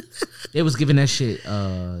 They was giving that shit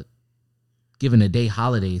giving a day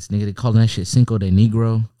holidays, nigga. They calling that shit Cinco de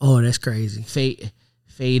Negro. Oh, that's crazy.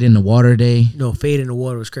 Fade in the water day. No, Fade in the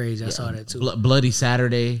water was crazy. I saw that too. Bloody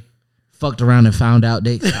Saturday. Fucked around and found out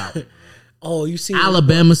they stopped. Oh, you seen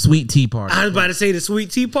Alabama Sweet Tea Party. I was about to say the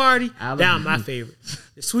Sweet Tea Party. That was my favorite.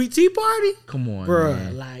 The Sweet Tea Party? Come on, bro.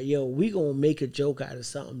 Man. Like, yo, we gonna make a joke out of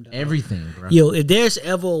something, dog. Everything, bro. Yo, if there's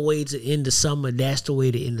ever a way to end the summer, that's the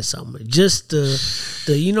way to end the summer. Just the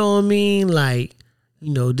you know what I mean? Like,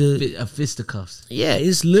 you know, a fisticuffs. Yeah,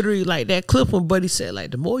 it's literally like that clip when Buddy said,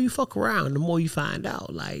 like, the more you fuck around, the more you find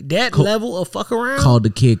out. Like, that level of fuck around. Called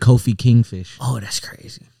the kid Kofi Kingfish. Oh, that's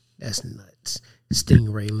crazy. That's nuts.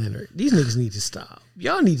 Stingray Leonard. These niggas need to stop.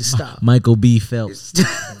 Y'all need to stop. Michael B. Phelps.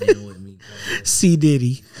 C.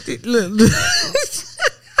 Diddy. Look.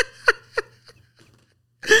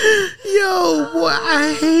 Yo, boy,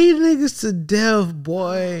 I hate niggas to death,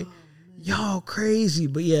 boy. Y'all crazy.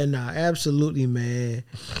 But yeah, nah, absolutely, man.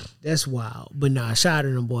 That's wild. But nah, shout out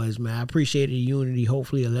to them boys, man. I appreciate the unity.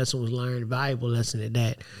 Hopefully a lesson was learned, a valuable lesson at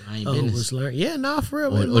that. Was learned. Yeah, nah, for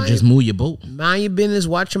real. Or just move your boat. Mind your business,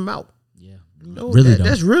 watch them out. Yeah. You know, really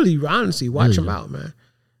that's really, honestly, watch them out, man.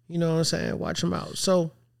 You know what I'm saying? Watch them out.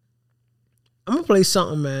 So, I'm going to play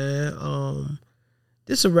something, man.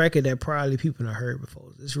 This is a record that probably people have heard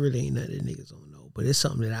before. This really ain't nothing that niggas don't know. But it's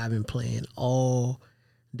something that I've been playing all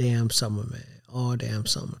damn summer, man. All damn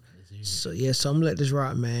summer. So, yeah, so I'm going to let this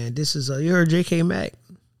rock, man. This is, you heard J.K. Mack?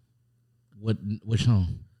 Which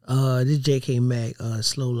song? This J.K. Mack,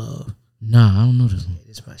 Slow Love. Nah, I don't know this one. Yeah,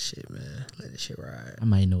 this my shit, man. Let this shit ride. I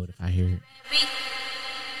might know it if I hear it.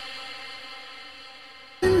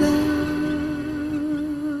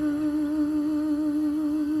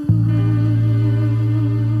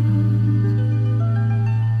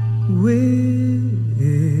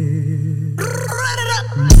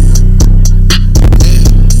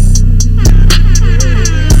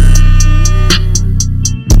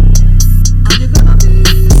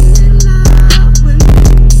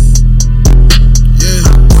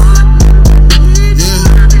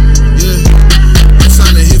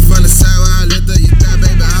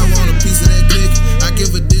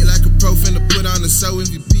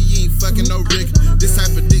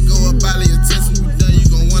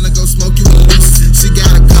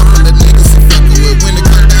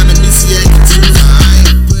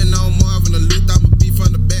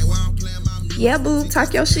 Yeah, boo,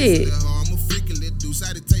 talk your shit.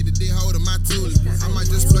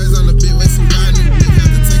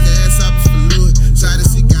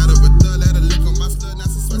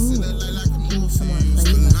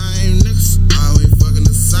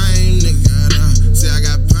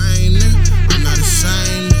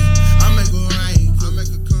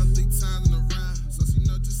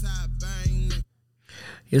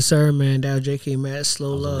 Yes, sir, man. That was J.K. Mack,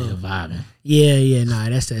 Slow Love. Vibing. Yeah, nah,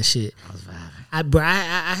 that's that shit. I was vibing.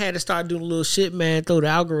 I had to start doing a little shit, man. Throw the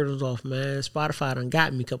algorithms off, man. Spotify done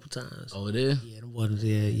got me a couple times. Oh, it is? Yeah, them boys,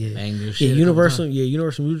 yeah. Bang your shit. Universal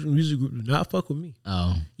Music Group do not fuck with me.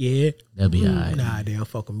 Oh. Yeah. They'll be all right. Nah, they don't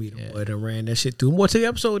fuck with me. Them boy done ran that shit through. More took the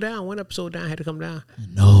episode down. One episode down, had to come down.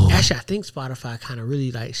 No. Actually, I think Spotify kind of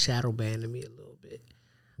really like shadow banned me a little bit.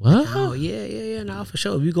 What? Oh, yeah, nah, for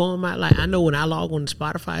sure. If you go on my, like, I know when I log on to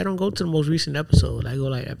Spotify, I don't go to the most recent episode. I go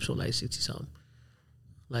like episode like 60-something.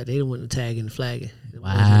 Like, they didn't want to tag and flag it.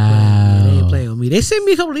 Wow. They ain't playing with me. They sent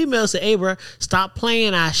me a couple emails saying, hey, bro, stop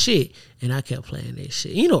playing our shit. And I kept playing that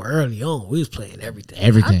shit. You know, early on, we was playing everything.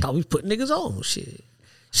 I thought we was putting niggas on shit.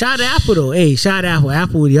 Shout out to Apple, though. Hey, shout out to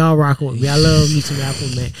Apple. Y'all rocking with me. I love me some Apple,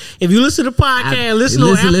 man. If you listen to the podcast, listen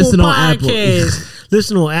on Apple Podcasts.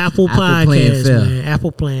 Listen on Apple Podcasts, man.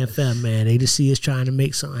 Apple playing fair, man. They just see us trying to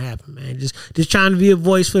make something happen, man. Just trying to be a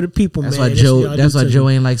voice for the people, that's man. That's why Joe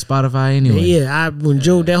ain't like Spotify anyway. Yeah, when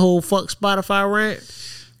Joe, that whole fuck Spotify rant,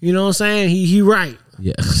 you know what I'm saying? He right.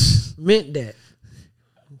 Yeah. Meant that.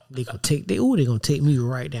 They gonna take me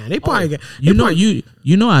right down. They probably got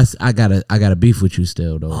I got a beef with you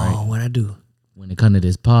still though, right? Oh, what I do? When it come to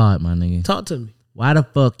this pod, my nigga. Talk to me. Why the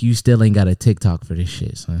fuck you still ain't got a TikTok for this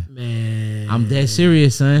shit, son? Man. I'm dead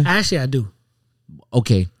serious, son. Actually, I do.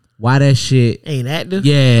 Okay. Why that shit ain't active?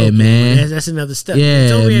 Yeah, okay, man. That's another step. Yeah, you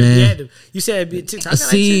told me man. Be active. You said it'd be a TikTok.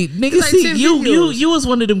 See, you was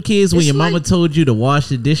one of them kids when your mama told you to wash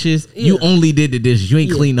the dishes. Yeah. You only did the dishes. You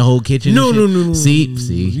ain't clean the whole kitchen. No. See.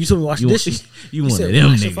 You told me wash the dishes. You one of them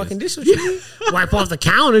niggas. Fucking dishes. Wipe off the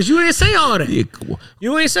counters. You ain't say all that. Yeah.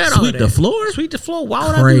 You ain't said all that. Sweep the floor. Sweep the floor. Why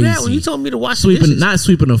would I do that when you told me to wash the dishes? Not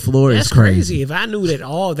sweeping the floor is crazy. If I knew that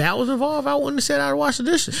all that was involved, I wouldn't have said I'd wash the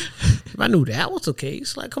dishes. If I knew that was the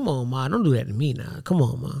case, like, come on, ma, don't do that to me now. Come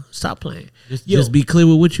on, ma, stop playing. Just be clear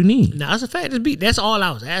with what you need. Nah, that's a fact. That's all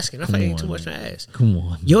I was asking. I feel ain't too much to ask. Come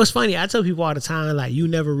on. Yo, it's funny. I tell people all the time, like, you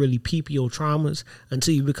never really peep your traumas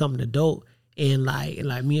until you become an adult. And like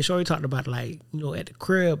me and Shorty talked about, like, you know, at the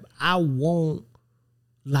crib, I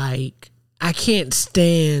can't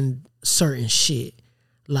stand certain shit,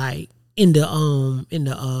 like in the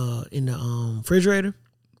refrigerator.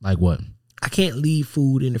 Like what? I can't leave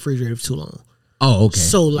food in the refrigerator for too long. Oh, okay.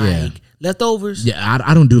 So leftovers. Yeah,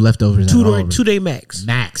 I don't do leftovers. 2 day max.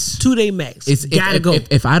 2 day max. It's gotta go.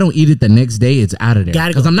 If I don't eat it the next day, it's out of there.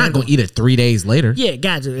 Because I'm not gonna eat it 3 days later. Yeah,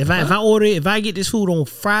 gotcha. If I get this food on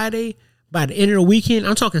Friday, by the end of the weekend,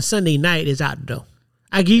 I'm talking Sunday night, it's out the door.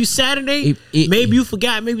 I give you Saturday, maybe you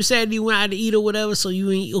forgot, maybe Saturday you went out to eat or whatever, so you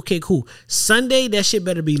ain't, okay, cool. Sunday, that shit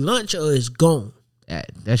better be lunch or it's gone.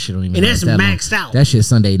 that shit don't even. And that's that maxed long. out. That shit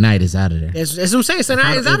Sunday night is out of there. That's what I'm saying. Sunday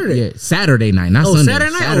night is out of there. Yeah, Saturday night, not Sunday.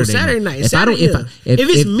 Saturday night. Saturday night. If I don't, if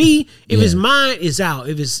it's me, if it's mine, it's out.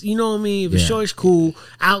 If it's, you know what I mean. If it's short, it's cool.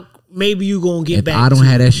 Out. Maybe you gonna get back. If I don't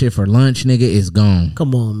have that shit for lunch, nigga, it's gone.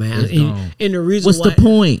 Come on, man. And the reason what's why, the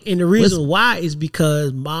point? And the reason why is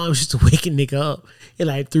because mom used to wake a nigga up at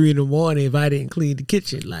like 3 a.m. if I didn't clean the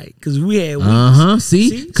kitchen, like, cause we had weeks.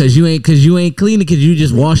 See, cause you ain't cleaning, cause you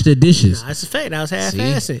just wash the dishes. Nah, that's a fact. I was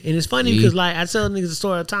half-assing, and it's funny because like I tell niggas the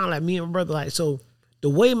story all the time. Like me and my brother, like, so the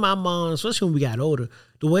way my mom, especially when we got older,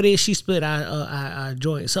 the way that she split our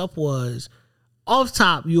joints up was. Off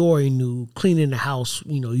top, you already knew cleaning the house.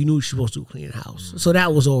 You know, you knew what you were supposed to do, clean the house. So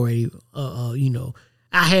that was already, you know,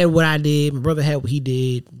 I had what I did. My brother had what he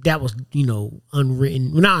did. That was, you know,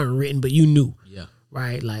 unwritten. Well, not unwritten, but you knew. Yeah.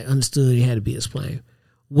 Right? Like, understood it had to be explained.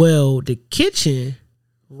 Well, the kitchen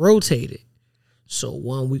rotated. So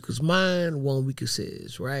 1 week was mine, 1 week is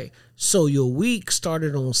his, right? So your week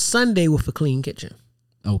started on Sunday with a clean kitchen.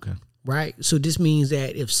 Okay. Right? So this means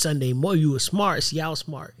that if Sunday morning you were smart, see, I was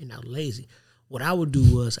smart and I was lazy. What I would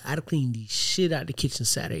do was I'd clean the shit out the kitchen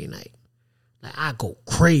Saturday night. Like I go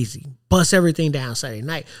crazy, bust everything down Saturday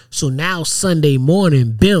night. So now Sunday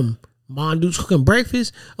morning, bim, mom dude's cooking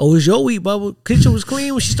breakfast. Oh, it's your week, Bubba. Kitchen was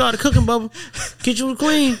clean when she started cooking, Bubba. Kitchen was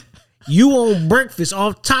clean. You on breakfast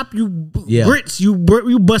off top, you grits, you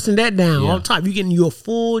busting that down off top. You getting your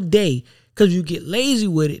full day. Because you get lazy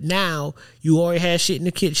with it. Now, you already had shit in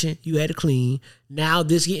the kitchen. You had to clean. Now,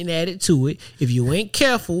 this getting added to it. If you ain't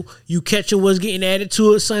careful, you catching what's getting added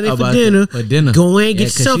to it Sunday for dinner. Go ahead and get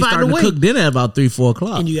yourself out of the way. She cook dinner at about 3-4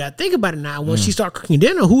 o'clock. And you got to think about it now. Once she start cooking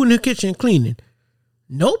dinner, who in the kitchen cleaning?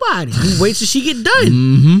 Nobody. You wait till she get done.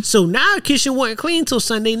 Mm-hmm. So now the kitchen wasn't clean till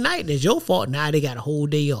Sunday night. That's your fault. Now they got a whole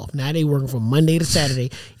day off. Now they working from Monday to Saturday.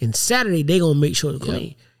 And Saturday, they going to make sure it's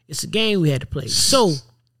clean. It's a game we had to play. So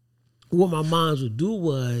what my moms would do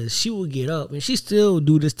was she would get up, and she still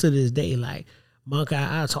do this to this day. Like, Monk,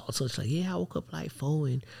 I talk to her, she's like, yeah, I woke up like 4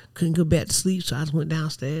 and couldn't go back to sleep, so I just went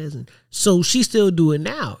downstairs. And so she still do it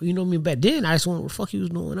now. You know what I mean? Back then, I just wonder what the fuck he was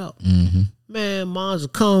doing up. Mm-hmm. Man, moms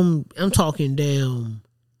would come, I'm talking damn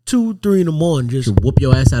 2-3 in the morning. Just to whoop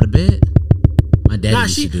your ass out of bed? My dad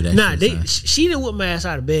used to do that. She didn't whip my ass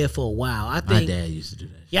out of bed for a while. I think my dad used to do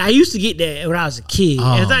that. Yeah, I used to get that when I was a kid.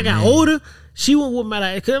 As I got older, she wouldn't whip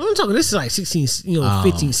my ass. Cause I'm talking, this is like 16,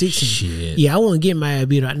 15, 16. Shit. Yeah, I wouldn't get my ass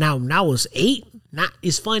beat up. Now, when I was 8,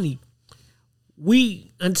 it's funny.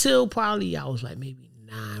 Until probably I was like maybe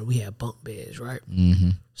 9, we had bunk beds, right? Mm-hmm.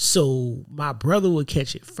 So my brother would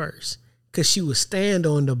catch it first. Cause she would stand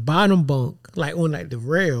on the bottom bunk, like on like the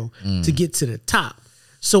rail to get to the top.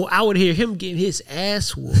 So I would hear him getting his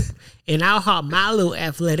ass whooped, and I'll hop my little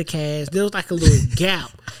athletic ass. There was like a little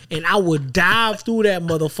gap, and I would dive through that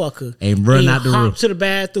motherfucker and run out the room to the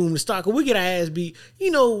bathroom to start. Cause we get our ass beat.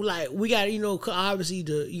 Like we got obviously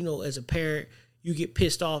as a parent, you get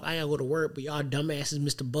pissed off. I gotta go to work, but y'all dumbasses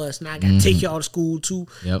missed the bus. Now I gotta take y'all to school too.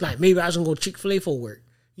 Yep. Like maybe I was gonna go Chick-fil-A for work.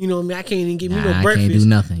 You know what I mean? I can't even give me no breakfast. I can't do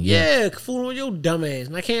nothing. Yeah, fool on your dumb ass.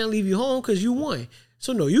 And I can't leave you home because you won.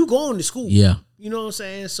 So no, you going to school. Yeah. You know what I'm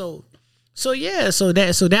saying? So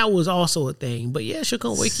that was also a thing. But yeah, she'll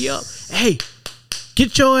come wake you up. Hey,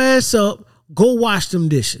 get your ass up. Go wash them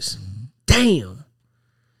dishes. Damn.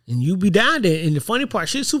 And you be down there. And the funny part,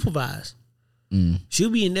 she'll supervise. She'll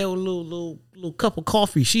be in there with a little cup of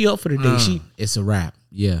coffee. She up for the day. It's a wrap.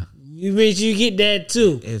 Yeah. You make sure you get that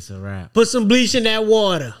too. It's a wrap. Put some bleach in that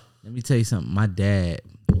water. Let me tell you something. My dad,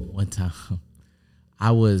 one time, I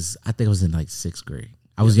think I was in like 6th grade.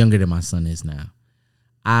 I was younger than my son is now.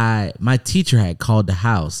 My teacher had called the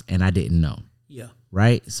house and I didn't know. Yeah.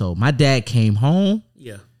 Right? So my dad came home.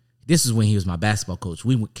 Yeah. This is when he was my basketball coach.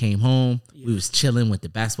 We came home. Yeah. We was chilling with the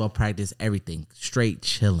basketball practice, everything. Straight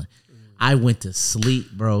chilling. I went to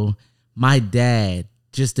sleep, bro. My dad,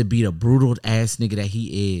 just to be the brutal ass nigga that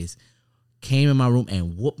he is, came in my room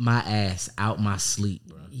and whooped my ass out my sleep,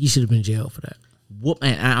 bro. He should have been jailed for that.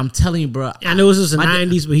 And I'm telling you, bro. I know this was the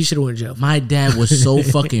 90s, but he should have went to jail. My dad was so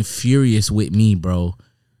fucking furious with me, bro.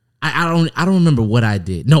 I don't remember what I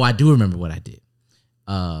did. No, I do remember what I did.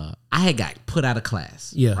 I had got put out of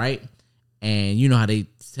class. Yeah. Right? And you know how they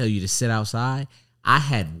tell you to sit outside? I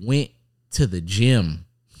had went to the gym.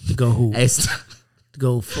 To go hoop. To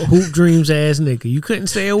go hoop dreams ass nigga. You couldn't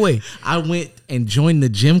stay away. I went and joined the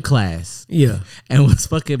gym class. Yeah. And was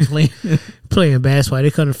fucking playing basketball. They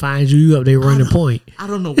couldn't find you up. They running point. I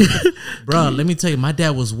don't know. Bro, let me tell you, my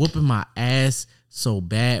dad was whooping my ass so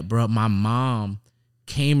bad, bro. My mom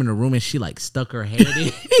came in the room and she like stuck her head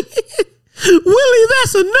in. Willie,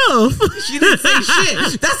 that's enough. She didn't say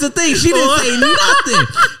shit. That's the thing. She didn't say nothing.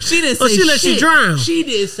 She didn't say she shit. let you drown. She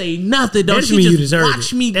didn't say nothing. Though. That's She me. just You deserve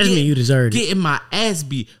watched it. me. That's me. You deserve it. Getting my ass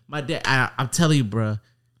beat. My dad. I'm telling you, bro.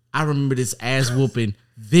 I remember this ass whooping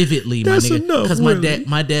vividly, my That's nigga. enough, Because Willie.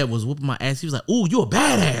 my dad was whooping my ass. He was like, "Ooh, you a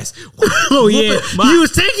badass." Oh yeah, you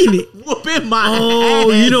was taking it. Whooping my ass.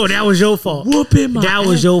 Oh, you know that was your fault. Whooping my That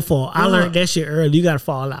was ass. your fault. I Bruh. learned that shit early. You gotta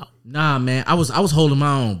fall out. Nah, man. I was holding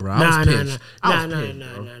my own, bro. I was pissed. Nah.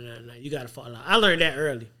 You gotta fall out. I learned that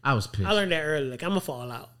early. I was pissed. I learned that early. Like I'm gonna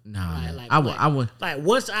fall out. Nah, man. Like, I would. Like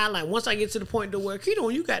once I get to the point to where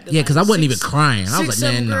you got the Yeah, because I wasn't even crying. I was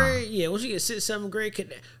like, man, nah. grade. Yeah, once you get 6th, 7th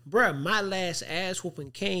grade, bruh, my last ass whooping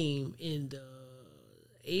came in the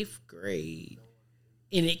 8th grade,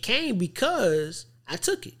 and it came because I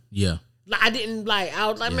took it. Yeah. Like I didn't like. I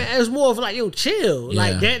was like, man, it was more of like, yo, chill,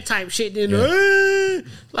 like that type shit. Then,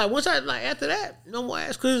 like once I like after that, no more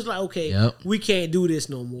ass. Cause it's like, okay, we can't do this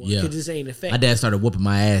no more. Yeah. Cause this ain't effective. My dad started whooping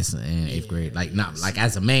my ass in 8th grade, like not like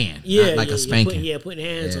as a man, not like a spanking. Putting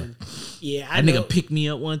hands on. Yeah, that nigga picked me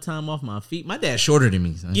up one time off my feet. My dad's shorter than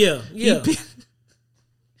me, son. Yeah.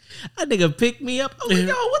 That nigga picked me up. I was like,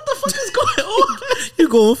 yo, what the fuck is going on? You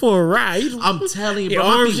going for a ride? I'm telling you, Your bro,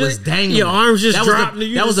 my arms feet was just- dangling. your arms just dropped.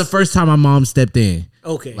 That was the first time my mom stepped in.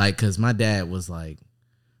 Okay. Like, cause my dad was like,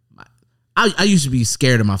 I used to be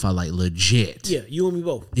scared of my father, like legit. Yeah, you and me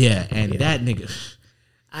both. Yeah, and that nigga,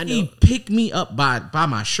 I know. he picked me up by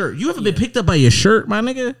my shirt. You ever been picked up by your shirt, my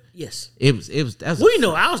nigga? Yes. It was. We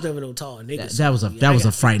know I was never no tall nigga. That was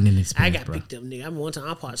a frightening experience. I got bro. picked up, nigga. I mean, one time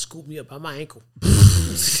I probably scooped me up by my ankle.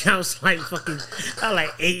 I was like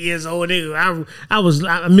 8 years old, nigga.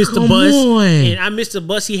 I missed the bus, and I missed the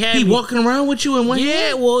bus. He had He me walking around with you in one Yeah,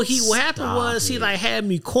 hand? well, what happened was he like had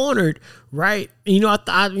me cornered, right? And, I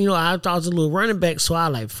thought I was a little running back, so I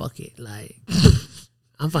like fuck it, like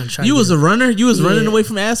I'm fine to try. You to was get a runner. You was running away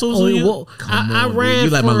from assholes. Oh, when you? well, I ran.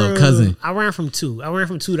 You like my little cousin. I ran from two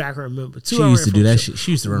that I can remember. She used to do that shit.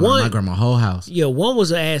 She used to run around my grandma's whole house. Yeah, one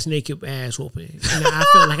was an ass naked ass whooping, and I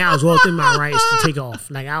felt like I was well within my rights to take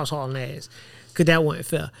off. Like I was hauling ass, cause that wasn't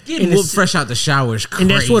fair. Getting whooped fresh out the shower is crazy.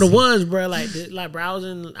 And that's what it was, bro. Bro,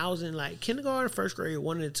 I was in like kindergarten, 1st grade,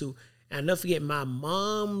 1 and 2. And I never forget, my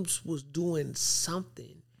mom's was doing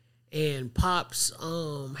something, and Pops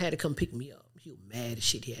had to come pick me up. He was mad as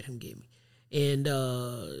shit. He had him get me, and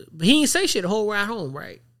but he didn't say shit the whole ride home,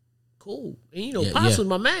 right? Cool. And Pops was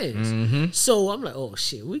my man. Mm-hmm. So I'm like, oh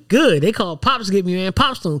shit, we good. They call Pops to get me, man.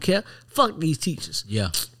 Pops don't care. Fuck these teachers. Yeah.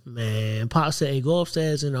 Man, Pops said, hey, go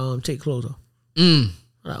upstairs and take clothes off. Mm.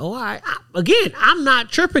 I'm like, oh, all right. Again, I'm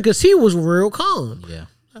not tripping because he was real calm. Yeah.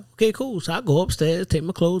 Okay, cool. So I go upstairs, take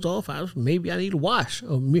my clothes off. Maybe I need to wash.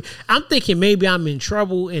 I'm thinking maybe I'm in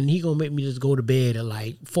trouble and he gonna make me just go to bed at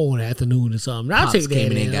like 4 in the afternoon or something. I'll take that.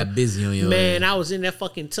 Came in and got busy on your man. head. I was in that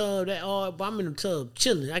fucking tub. I'm in the tub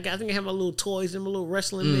chilling. I think I have my little toys and my little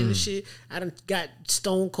wrestling men and shit. I done got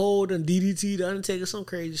Stone Cold and DDT, the Undertaker, some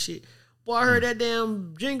crazy shit. Boy, I heard that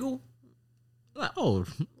damn jingle. Like, oh, What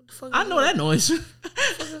the fuck I is know that? that noise. What the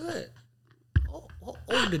fuck is that?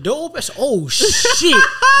 Oh, the door opens. Oh shit!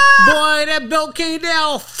 Boy, that belt came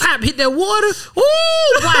down. Fap, hit that water.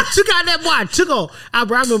 Ooh, boy, I took out that boy. I took off. I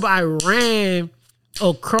remember I ran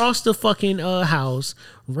across the fucking house,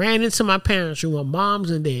 ran into my parents' room. My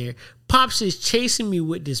mom's in there. Pops is chasing me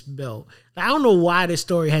with this belt. I don't know why this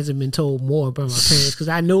story hasn't been told more by my parents, because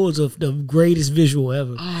I know it's the greatest visual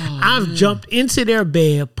ever. I've jumped into their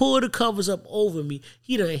bed, pulled the covers up over me.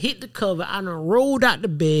 He done hit the cover. I done rolled out the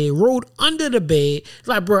bed, rolled under the bed.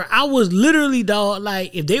 Like, bro, I was literally, dog,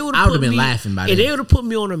 like, if they would have been laughing by if then. they would have put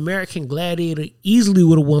me on American Gladiator, easily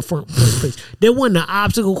would have won first place. There wasn't an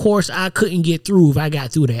obstacle course I couldn't get through if I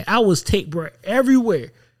got through that. I was bro,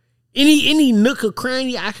 everywhere. Any nook or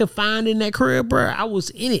cranny I could find in that crib, bro, I was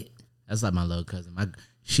in it. That's like my little cousin.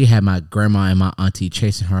 She had my grandma and my auntie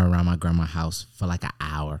chasing her around my grandma's house for like an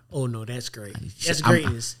hour. Oh no, that's great. That's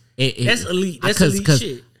greatness. That's elite. That's elite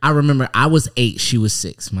shit. I remember I was 8, she was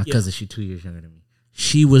 6. My cousin, she 2 years younger than me.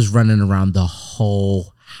 She was running around the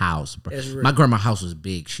whole house, bro. My grandma's house was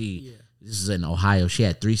big. This is in Ohio. She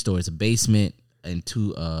had 3 stories, a basement and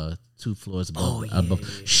two floors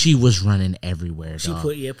above. She was running everywhere. She dog.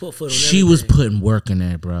 put foot on She everything. was putting work in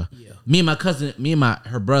there, bro. Yeah. Me and my cousin,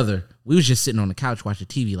 her brother, we was just sitting on the couch watching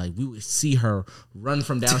TV. Like, we would see her run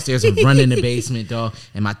from downstairs and run in the basement, dog.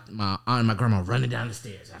 And my aunt and my grandma running down the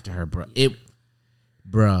stairs after her, bro.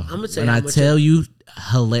 Bro, I'm gonna tell when you I tell you,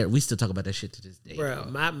 hilarious. We still talk about that shit to this day. Bro,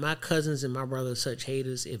 my cousins and my brother are such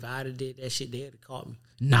haters. If I'd have did that shit, they'd have caught me.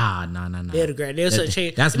 Nah. They'd have grabbed. They're such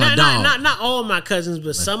haters. That's my dog. Not all my cousins,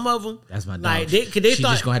 but some of them. That's my dog. Like they she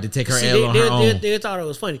thought just gonna have to take her L on her own. They thought it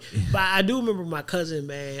was funny. But I do remember my cousin,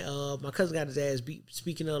 man. My cousin got his ass beat.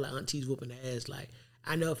 Speaking of like aunties whooping the ass, like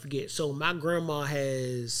I never forget. So my grandma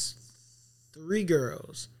has 3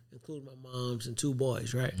 girls, including my mom's, and 2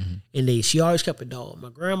 boys, right? Mm-hmm. And she always kept a dog. My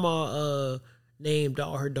grandma named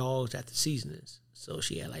all her dogs after seasonings. So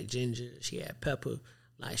she had like Ginger, she had Pepper,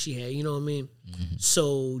 like she had, you know what I mean? Mm-hmm.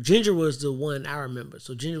 So Ginger was the one I remember.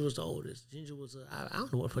 So Ginger was the oldest. Ginger was I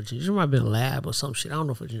don't know what for Ginger. Ginger might have been a lab or some shit. I don't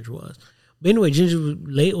know what Ginger was. But anyway, Ginger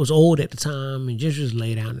was old at the time, and Ginger was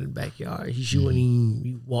laid down in the backyard. She wouldn't even,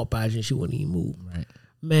 you walk by Ginger, she wouldn't even move. Right.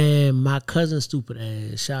 Man, my cousin stupid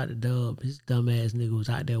ass shot the dub. His dumb ass nigga was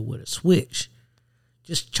out there with a switch,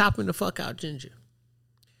 just chopping the fuck out Ginger.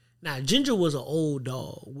 Now, Ginger was an old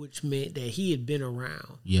dog, which meant that he had been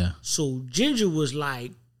around. Yeah. So Ginger was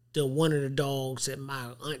like the one of the dogs that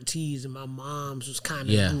my aunties and my moms was kind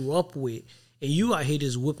of grew up with. And you out here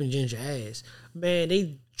just whooping Ginger ass. Man,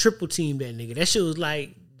 they triple teamed that nigga. That shit was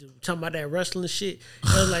like, talking about that wrestling shit,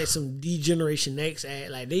 that was like some D-Generation X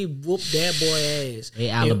ass. Like, they whooped that boy ass.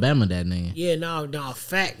 Hey, Alabama, that nigga. Yeah, no,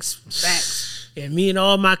 facts. And me and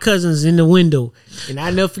all my cousins in the window. And I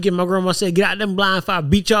never forget my grandma said, get out them blind if I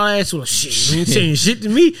beat y'all ass. Well, shit, you ain't saying shit to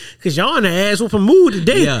me because y'all in the ass whooping mood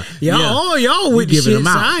today. Y'all with the shit. So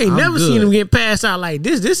I ain't never seen them get passed out like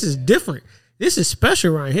this. This is different. This is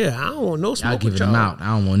special right here. I don't want no smoke with y'all. Them out.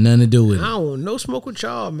 I don't want nothing to do with it. I don't want no smoke with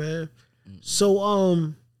y'all, man.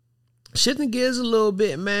 So, shifting gears a little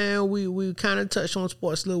bit, man. We kind of touched on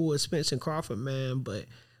sports a little with Spence and Crawford, man, but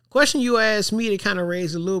question you asked me that kind of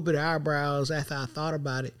raised a little bit of eyebrows after I thought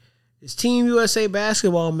about it is Team USA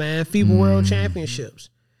basketball, man, FIBA World Championships.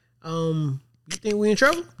 You think we in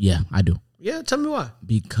trouble? Yeah, I do. Yeah, tell me why.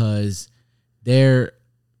 Because the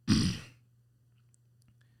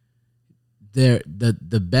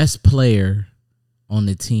best player on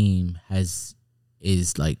the team is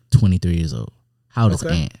like 23 years old. How old is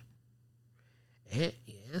Ant? Ant,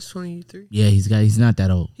 yeah, that's 23. Yeah, he's not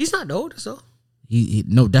that old. He's not the oldest though.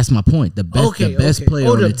 No, that's my point. The best player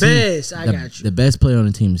on the team. I got you. The best player on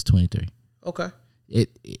the team is 23. Okay.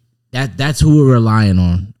 That's who we're relying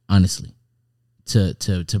on, honestly,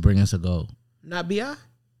 to bring us a goal. Not BI?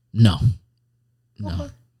 No. Okay.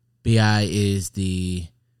 BI is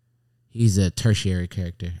he's a tertiary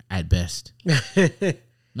character at best.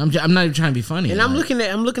 I'm not even trying to be funny. And I'm looking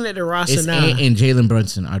at the roster now. And Jalen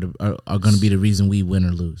Brunson are going to be the reason we win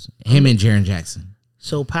or lose. Him and Jaren Jackson.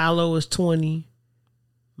 So Paolo is 20.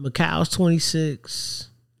 Mikal's 26.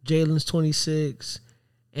 Jalen's 26.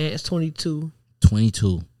 Ant's 22.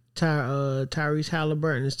 22. Tyrese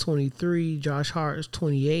Halliburton is 23. Josh Hart is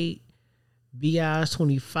 28. B.I. is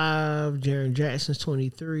 25. Jaren Jackson's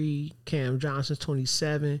 23. Cam Johnson's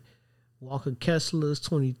 27. Walker Kessler is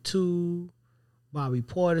 22. Bobby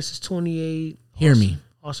Portis is 28. Hear me.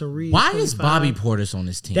 Austin Reed. Why is Bobby Portis on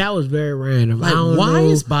this team? That was very random. Like, why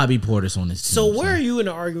is Bobby Portis on this team? So where are you in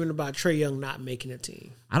the argument about Trae Young not making a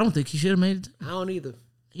team? I don't think he should have made it. I don't either.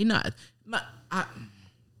 He not. I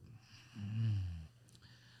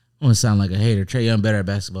want to sound like a hater. Trae Young better at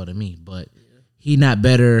basketball than me, but he not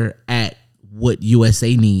better at what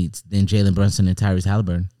USA needs than Jalen Brunson and Tyrese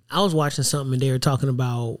Halliburton. I was watching something and they were talking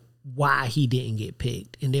about why he didn't get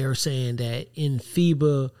picked, and they were saying that in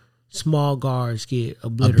FIBA, small guards get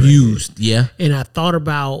abused. Yeah. And I thought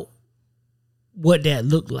about what that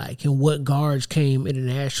looked like and what guards came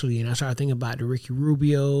internationally, and I started thinking about the Ricky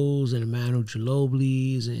Rubios and Emmanuel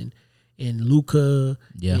Ginobili's and Luka.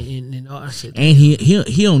 Yeah. And all. I said, and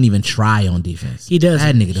he don't even try on defense. He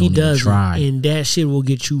doesn't. That nigga don't even try. And that shit will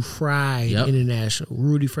get you fried international.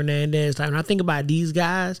 Rudy Fernandez. When I think about these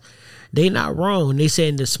guys, they not wrong. They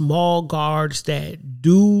saying the small guards that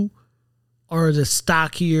do are the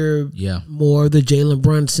stockier, more the Jalen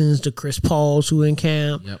Brunsons, the Chris Pauls who in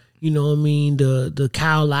camp. Yep. You know what I mean? The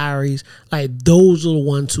Kyle Lowrys. Like, those are the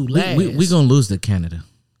ones who last. We going to lose to Canada.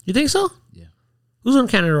 You think so? Yeah. Who's on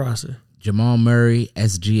Canada roster? Jamal Murray,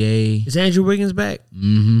 SGA. Is Andrew Wiggins back?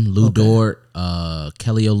 Mm-hmm. Lou Dort,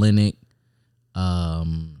 Kelly Olynyk.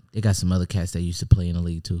 They got some other cats that used to play in the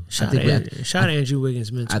league too. Shout out Andrew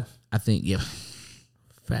Wiggins mental. I think, yeah.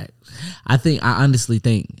 Facts. I honestly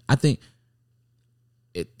think, and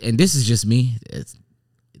this is just me.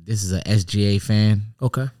 This is a SGA fan.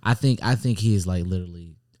 Okay. I think he is like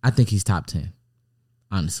literally. I think he's top 10,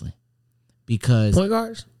 honestly, because point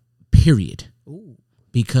guards. Period. Ooh.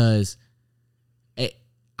 Because I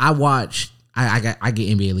get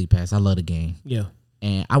NBA League Pass. I love the game. Yeah.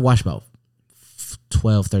 and I watched about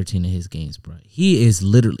 12, 13 of his games, bro. He is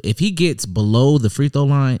literally, if he gets below the free throw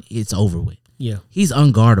line, it's over with. Yeah. He's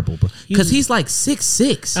unguardable, bro. Because he's like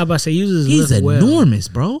 6'6". I was about to say, he's enormous,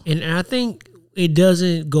 bro. And I think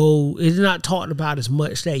it's not talked about as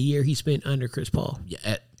much that year he spent under Chris Paul.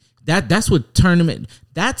 Yeah. That's what tournament.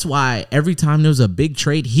 That's why every time there was a big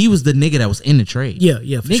trade, he was the nigga that was in the trade. Yeah,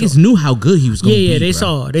 for Niggas sure. knew how good he was going to be. Yeah, they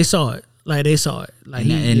bro. saw it. Like they saw it. Like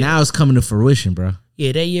now it's coming to fruition, bro.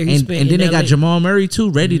 Yeah, that year he And spent. then they LA. got Jamal Murray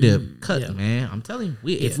too, ready to cut. Yeah. Man, I'm telling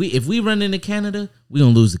you, if we run into Canada, we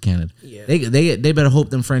gonna lose to Canada. Yeah. They better hope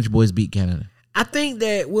them French boys beat Canada. I think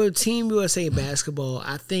that with Team USA basketball,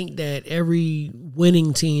 I think that every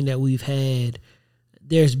winning team that we've had,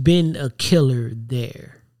 there's been a killer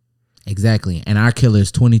there. Exactly, and our killer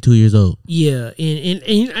is 22 years old. Yeah,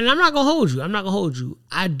 and I'm not gonna hold you.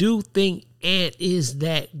 I do think Ant is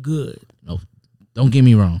that good. No, don't get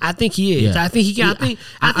me wrong. I think he is. Yeah. I think he can. I think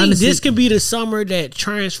honestly, this could be the summer that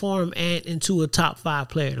transform Ant into a top 5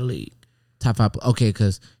 player in the league. Top 5. Okay,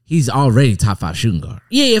 because he's already top 5 shooting guard.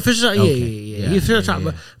 Yeah, for sure. Okay. Yeah. He's for sure top.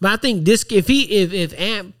 But I think this, if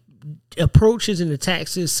Ant approaches and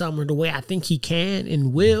attacks this summer the way I think he can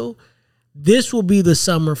and will, this will be the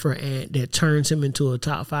summer for Ant that turns him into a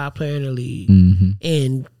top 5 player in the league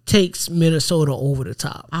and takes Minnesota over the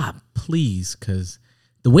top. Please, because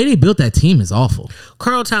the way they built that team is awful.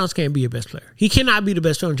 Karl Towns can't be your best player. He cannot be the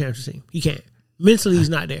best player on the championship team. He can't. Mentally, he's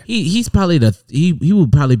not there. He's probably he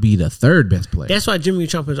would probably be the 3rd best player. That's why Jimmy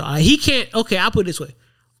Trump is. He can't. Okay, I'll put it this way: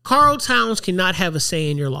 Karl Towns cannot have a say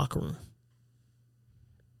in your locker room.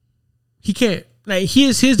 He can't. Like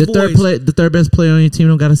his boys. The third best player on your team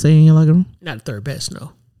don't got to say in your locker room. Not the third best.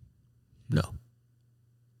 No.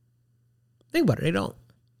 Think about it. They don't.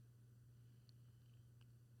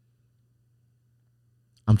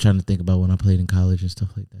 I'm trying to think about when I played in college and stuff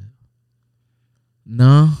like that.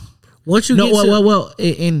 No. Once you get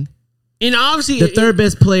and obviously the third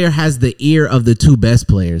best player has the ear of the 2 best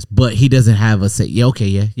players, but he doesn't have a say. Yeah, okay,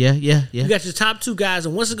 yeah. You got your top 2 guys,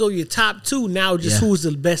 and once you go your top 2, now just who's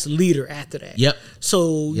the best leader after that. Yep.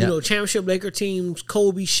 So championship Laker teams,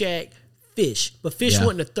 Kobe, Shaq, Fish, but Fish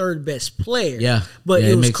wasn't the 3rd best player. Yeah, but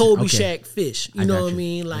it was Kobe, okay. Shaq, Fish. You know what I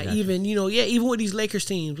mean? Like even even with these Lakers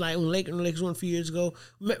teams, like when Lakers won a few years ago,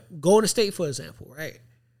 Golden State for example, right?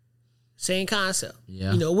 Same concept.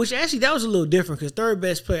 Yeah. Which actually that was a little different because 3rd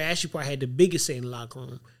best player actually probably had the biggest say in the locker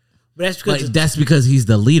room. But that's because he's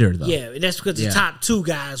the leader though. Yeah, and that's because the top 2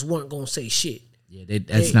 guys weren't gonna say shit. Yeah,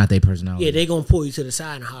 that's not their personality. Yeah, they gonna pull you to the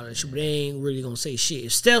side and holler at you, but they ain't really gonna say shit.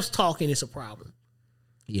 If Steph's talking, it's a problem.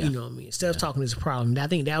 Yeah. You know what I mean? Steph's talking is a problem. I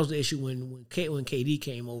think that was the issue when KD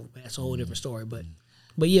came over. That's a whole different story. But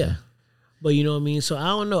yeah. But you know what I mean? So I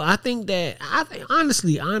don't know. I think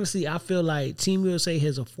honestly, I feel like Team USA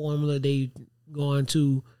has a formula they going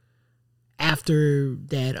to after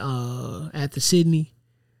that after Sydney,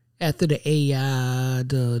 after the AI,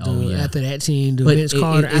 after that team, the Vince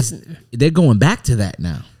Carter. They're going back to that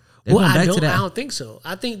now. I don't think so.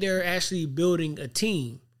 I think they're actually building a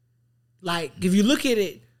team. Like if you look at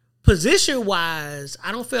it position wise,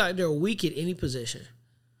 I don't feel like they're weak at any position.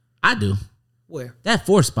 I do. Where? That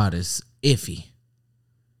 4th spot is iffy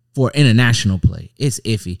for international play. It's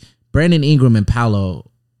iffy. Brandon Ingram and Paolo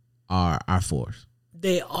are our 4s.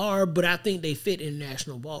 They are, but I think they fit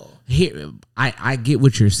international ball. Here, I get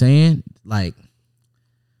what you're saying. Like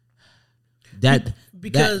that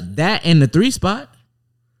because that and the 3 spot.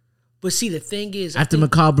 But see, the thing is, after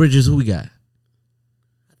McCall Bridges, who we got?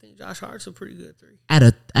 I think Josh Hart's a pretty good 3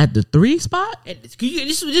 at the 3 spot.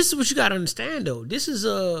 This is what you got to understand though. This is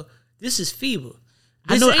FIBA.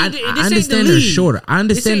 I know. I understand they're shorter. I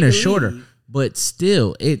understand they're shorter, but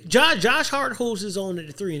still, Josh Hart holds his own at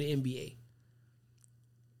the 3 in the NBA.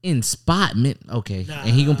 In spot minutes, okay, and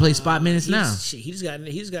he gonna play spot minutes now. He's got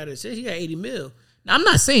 80 mil. I'm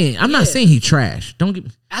not saying he trash. Don't get.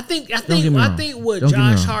 I think what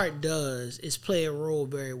Josh Hart does is play a role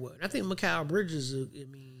very well. I think Mikal Bridges.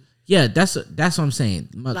 Yeah, that's what I'm saying.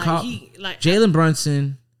 Jalen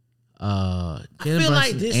Brunson,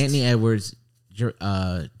 Anthony Edwards,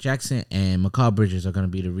 Jackson, and McCall Bridges are going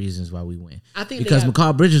to be the reasons why we win. I think because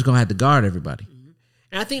McCall Bridges is going to have to guard everybody.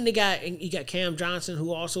 And I think you got Cam Johnson,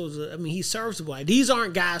 who also is. He's serviceable. These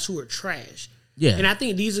aren't guys who are trash. Yeah, and I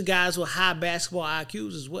think these are guys with high basketball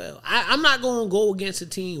IQs as well. I'm not going to go against a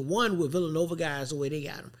team with Villanova guys the way they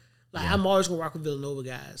got them. I'm always going to rock with Villanova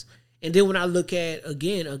guys. And then when I look at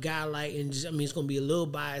again a guy like, it's going to be a little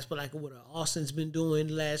biased, but like what Austin's been doing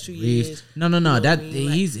the last few years. No.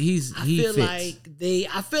 He fits.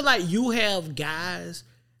 I feel like you have guys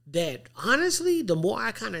that honestly, the more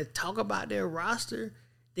I kind of talk about their roster,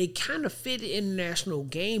 they kind of fit the international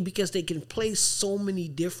game because they can play so many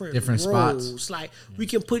different roles. spots. Like we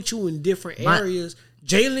can put you in different areas.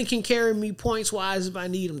 Jalen can carry me points wise if I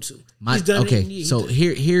need him to. He's done it. So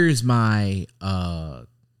here's my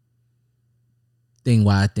thing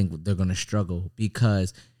why I think they're gonna struggle,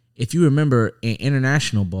 because if you remember in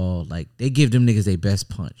international ball, like they give them niggas their best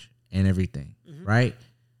punch and everything, right?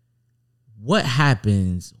 What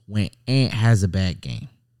happens when Ant has a bad game?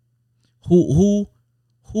 Who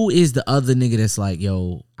is the other nigga that's like,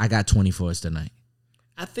 yo, I got 24s tonight?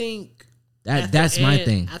 I think that's my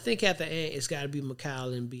thing. I think at the end it's got to be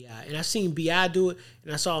Mikal and Bi, and I seen Bi do it,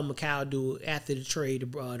 and I saw Mikal do it after the trade to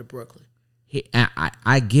Brooklyn.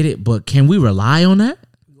 I get it, but can we rely on that?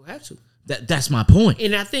 You gonna have to. That's my point.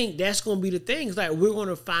 And I think that's going to be the thing. It's like we're going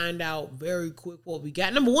to find out very quick what we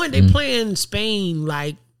got. Number one, they playing Spain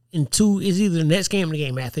like in two. It's either the next game or the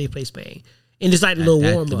game after they play Spain. And it's like a little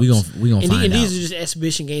warm ups. We gonna find out. And these are just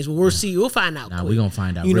exhibition games, but we'll find out. Nah, we gonna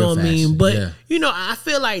find out. You know real what I mean? fast. But you know, I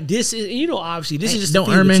feel like this is, you know, obviously this is just don't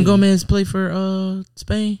Herman Gomez play for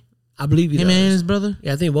Spain? I believe he does. Him and his brother.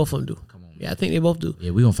 Yeah, I think both of them do. Yeah, I think they both do. Yeah,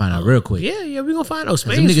 we gonna find out real quick. Yeah, we gonna find out.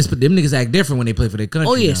 Them niggas act different when they play for their country.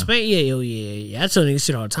 Oh yeah, now. Spain. Yeah. I tell niggas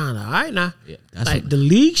shit all the time. Like, all right now, that's like the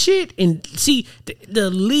league shit, and see the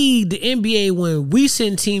league, the NBA. When we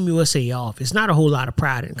send Team USA off, it's not a whole lot of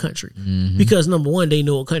pride in the country because number one, they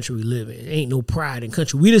know what country we live in. Ain't no pride in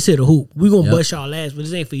country. We just hit a hoop. We gonna bust y'all ass, but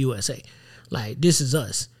this ain't for USA. Like this is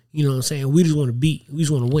us. You know what I'm saying? We just want to beat. We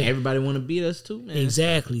just want to win. Everybody want to beat us too, man.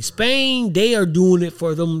 Exactly. Spain, they are doing it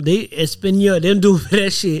for them. Them doing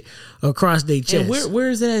that shit across their chest. And where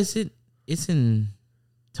is that? It's in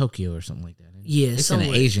Tokyo or something like that. Yeah, it's somewhere,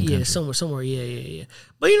 in an Asian country. Yeah, somewhere. Yeah.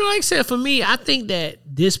 But you know, like I said, for me, I think that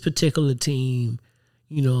this particular team,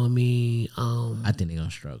 you know what I mean? I think they're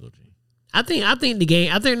gonna struggle, G. I think the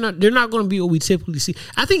game. I think they're not going to be what we typically see.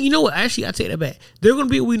 I think, you know what? Actually, I take that back. They're going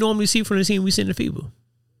to be what we normally see from the team we send to FIBA.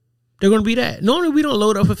 They're going to be that. Normally, we don't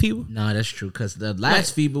load up for FIBA. No, that's true. Because the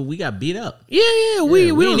last FIBA, we got beat up. Yeah, we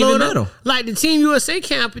don't load up. Medal. Like the Team USA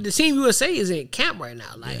camp, the Team USA is in camp right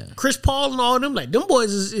now. Like Chris Paul and all them, like them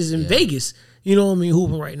boys is in Vegas. You know what I mean?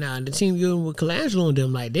 Hooping right now. And the team with Colangelo and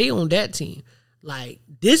them, like they on that team. Like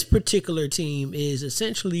this particular team is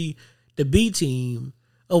essentially the B team.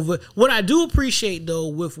 What I do appreciate though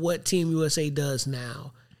with what Team USA does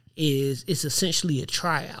now is it's essentially a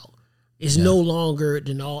tryout. It's no longer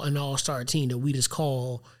an all-star team that we just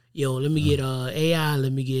call, yo, let me get AI,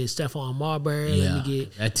 let me get Stephon Marbury, let me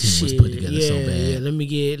get that team was put together so bad. Yeah, let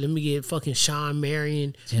me get fucking Sean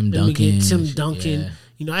Marion, Tim Duncan. Yeah.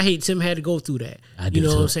 You know, I hate Tim had to go through that. I do you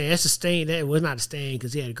know too. what I'm saying? That's a stain. That was not a stain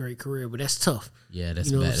because he had a great career, but that's tough. Yeah,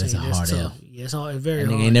 that's you know bad. That's a hard L. Yeah, it's very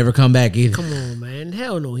and hard. Nigga ain't never come back either. Come on, man.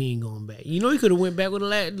 Hell no, he ain't going back. You know, he could have went back with the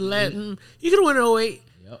Latin. He could have went in 08.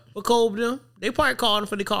 With Kobe them. They probably called him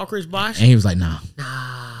for they called Chris Bosh. And he was like, nah.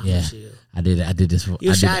 Yeah. I did this for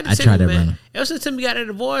I tried that runner. Ever since Timmy got that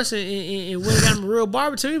divorce and went and got him a real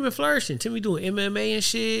barber, Timmy been flourishing. Timmy doing MMA and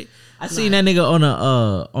shit. I seen that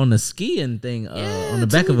nigga on the skiing thing on the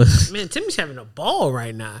back of us. Man, Timmy's having a ball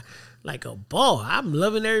right now. Like a ball. I'm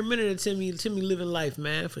loving every minute of Timmy living life,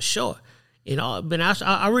 man, for sure. And all, but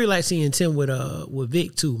I really like seeing Tim with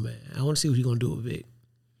Vic too, man. I want to see what he's gonna do with Vic.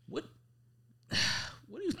 What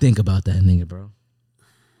do you think about that nigga, bro?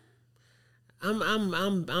 I'm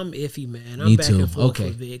iffy, man. I'm Me back too. and forth Okay.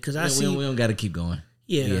 with Vic because we don't gotta keep going.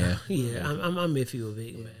 Yeah. I'm iffy with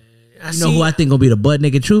Vic, man. You know who I think gonna be the butt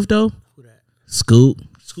nigga truth though? Who that? Scoot.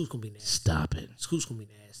 Scoot's gonna be nasty. Stop it. Scoot's gonna be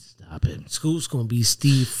nasty. Stop it. Scoot's gonna be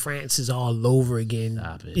Steve Francis all over again.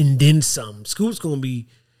 Stop it. And then some. Scoot's gonna be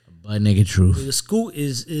butt nigga truth. The Scoot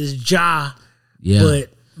is Ja, yeah, but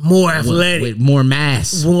more athletic, with more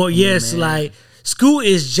mass. Yes, like Scoot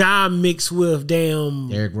is Ja mixed with damn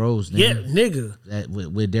Derrick Rose. Yeah, nigga. That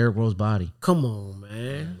with Derrick Rose body. Come on,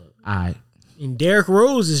 man. All right. And Derrick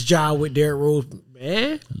Rose is Ja with Derrick Rose,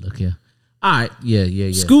 man. Look here. All right.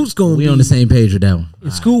 Yeah. Scoot's gonna be on the same page with that one.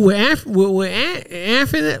 In Scoot with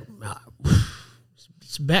Anthony.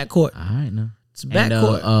 It's backcourt. All right, now it's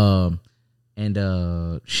backcourt. And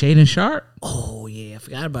Shaden Sharp. Oh yeah, I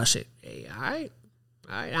forgot about shit. Hey, all right.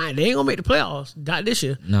 They ain't gonna make the playoffs. Not this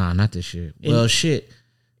year. Nah, not this year. Well, shit.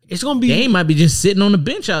 It's gonna be. They might be just sitting on the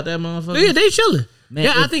bench out there, motherfucker. Yeah, they chilling. Man,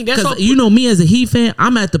 I think that's because you know me as a Heat fan.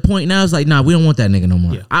 I'm at the point now. It's like, nah, we don't want that nigga no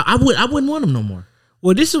more. Yeah. I wouldn't want him no more.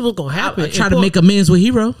 Well, this is what's gonna happen. I try to make amends with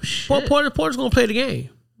Hero. Porter's gonna play the game.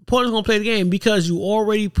 Porter's gonna play the game because you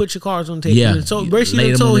already put your cards on the table. Yeah. So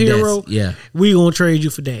basically, told Hero, we gonna trade you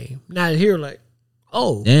for Dame. Now Hero like,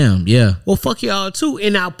 oh damn, yeah. Well, fuck y'all too.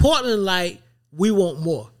 And now Portland like, we want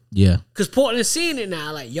more. Yeah. Because Portland's seeing it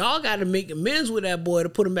now. Like, y'all got to make amends with that boy to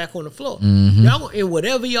put him back on the floor. Mm-hmm. Y'all, and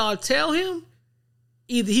whatever y'all tell him,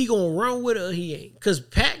 either he going to run with it or he ain't. Because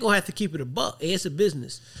Pat going to have to keep it a buck. It's a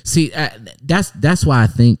business. See, that's why I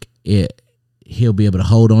think he'll be able to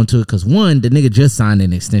hold on to it. Because, one, the nigga just signed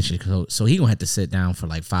an extension. So he going to have to sit down for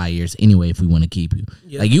like 5 years anyway if we want to keep you.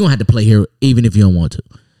 Yep. Like, you going to have to play here even if you don't want to.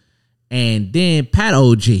 And then Pat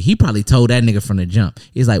OG, he probably told that nigga from the jump.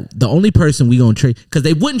 He's like, the only person we gonna trade, because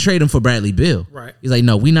they wouldn't trade him for Bradley Beal. Right. He's like,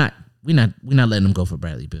 no, we not letting him go for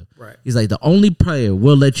Bradley Beal. Right. He's like, the only player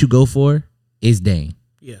we'll let you go for is Dame.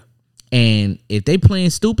 Yeah. And if they playing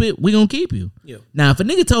stupid, we gonna keep you. Yeah. Now, if a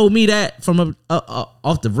nigga told me that from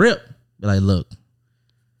off the rip, be like, look,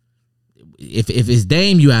 if it's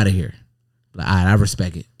Dame, you out of here. Like, all right, I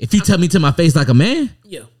respect it. If you tell me to my face like a man.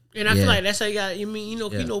 Yeah. And I feel like that's how you got.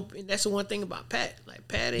 And that's the one thing about Pat. Like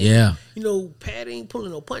Pat ain't, Pat ain't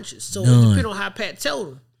pulling no punches. So it depends on how Pat tell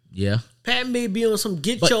him. Yeah. Pat may be on some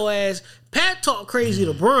your ass. Pat talk crazy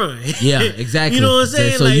to Brian. Yeah, exactly. You know what I'm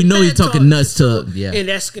saying? So like, you know Pat he's talking nuts to. Yeah. And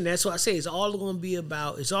that's what I say. It's all gonna be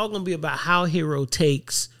about how Hero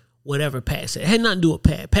takes whatever Pat said. It had nothing to do with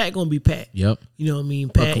Pat. Pat gonna be Pat. Yep. You know what I mean?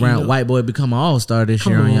 Pat. Fuck around, white boy become an all-star this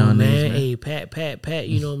year on y'all man. Hey, Pat.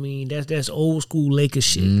 You know what I mean? That's old school Lakers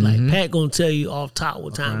shit. Like Pat gonna tell you off top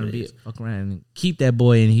what time it is. Fuck around and keep that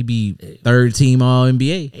boy, and he be third team All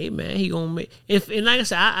NBA. Hey man, he gonna make and like I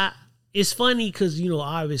said, I it's funny because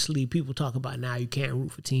obviously people talk about now you can't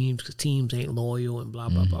root for teams because teams ain't loyal and blah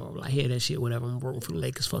blah blah blah. I hear that shit. Whatever. I'm rooting for the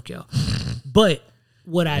Lakers. Fuck y'all. But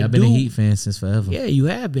I've been a Heat fan since forever. Yeah, you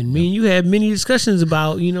have been. Me and you had many discussions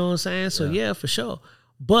about, you know what I'm saying? So yeah, for sure.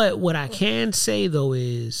 But what I can say though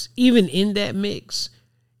is, even in that mix,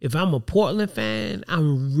 if I'm a Portland fan,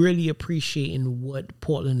 I'm really appreciating what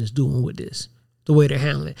Portland is doing with this. The way they're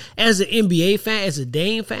handling it. As an NBA fan, as a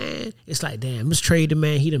Dame fan, it's like, damn, let's trade the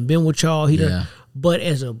man. He done been with y'all. But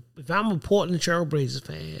if I'm a Portland Trailblazers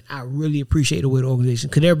fan, I really appreciate the way the organization,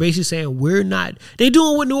 because they're basically saying they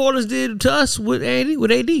doing what New Orleans did to us with AD.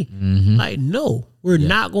 Mm-hmm. Like, no, we're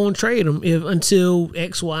not going to trade them until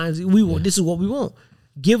X, Y, and Z. This is what we want.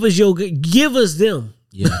 Give us them.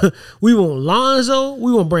 Yeah. We want Lonzo.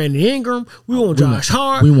 We want Brandon Ingram. We want Josh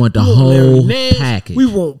Hart. We want the whole package. We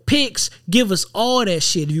want picks. Give us all that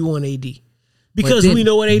shit if you want AD, because we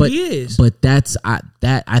know what AD is. But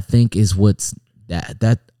I think is what's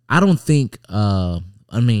that I don't think. That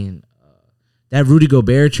Rudy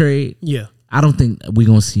Gobert trade. Yeah. I don't think we're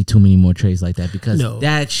gonna see too many more trades like that, because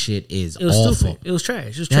that shit is awful. Stupid. It was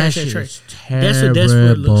trash. It was trash. That trash. shit is terrible. That's what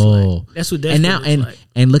it looks like. That's what desperate looks like.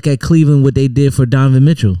 And look at Cleveland, what they did for Donovan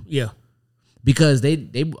Mitchell. Yeah. Because they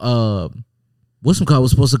what's some call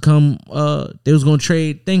was supposed to come. They was gonna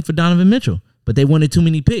trade thing for Donovan Mitchell, but they wanted too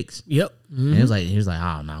many picks. Yep. Mm-hmm. And he was like,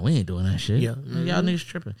 oh no, we ain't doing that shit. Yeah. Y'all niggas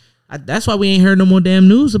tripping. That's why we ain't heard no more damn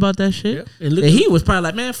news about that shit. Yeah. And he was probably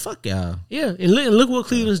like, man, fuck y'all. Yeah, and look what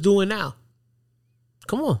Cleveland's doing now.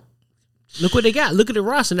 Come on, look what they got. Look at the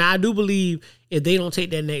roster. Now I do believe if they don't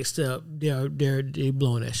take that next step, they're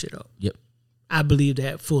blowing that shit up. Yep, I believe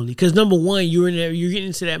that fully. Because number one, you're getting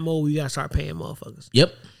into that mode where you gotta start paying motherfuckers.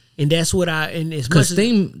 Yep. And that's what and as much because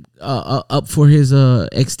Theme up for his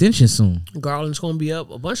extension soon. Garland's gonna be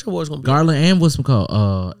up. A bunch of boys gonna be Garland up. And what's some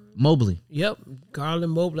called Mobley. Yep,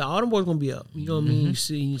 Garland, Mobley, all them boys gonna be up. You know what I mean? You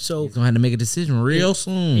see, so he's gonna have to make a decision real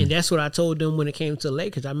soon. And that's what I told them when it came to the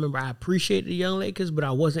Lakers. I remember I appreciated the young Lakers, but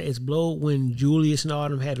I wasn't as blowed when Julius and all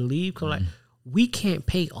them had to leave. Cause like, we can't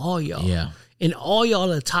pay all y'all. Yeah. And all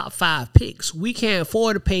y'all are top 5 picks. We can't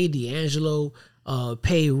afford to pay D'Angelo,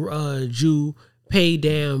 pay Jew, pay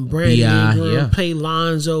damn Brandon Ingram, pay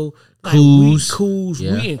Lonzo. Like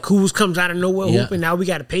Kuz comes out of nowhere hooping. Now we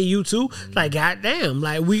got to pay you too. Like, goddamn,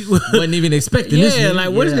 like we wasn't even expecting this. Yeah, like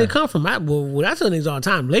where does it come from? I tell niggas all the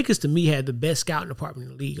time. Lakers to me had the best scouting department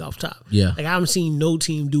in the league off top. Yeah, like I haven't seen no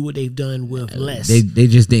team do what they've done with less. They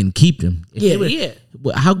just didn't keep them.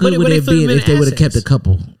 How good would they have been if they would have kept a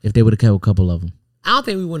couple? If they would have kept a couple of them, I don't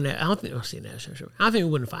think we wouldn't. I don't think we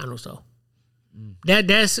win the finals though.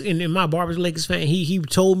 That's in my Barber's Lakers fan. He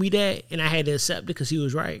told me that, and I had to accept it because he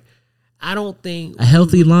was right. I don't think a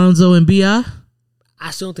healthy Lonzo and BI.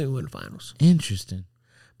 I still think we win the finals. Interesting,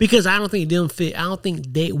 because I don't think them fit. I don't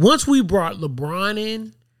think they. Once we brought LeBron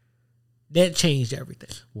in, that changed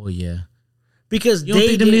everything. Well, yeah, because you don't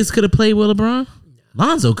think them niggas could have played with LeBron?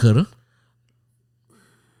 Lonzo could have.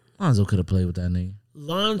 Lonzo could have played with that nigga.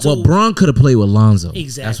 Bron could have played with Lonzo.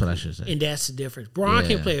 Exactly. That's what I should say. And that's the difference. Bron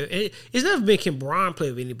can play. It's never been can Bron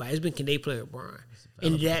play with anybody. It's been can they play with Bron.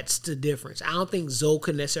 And that's the difference. I don't think Zoe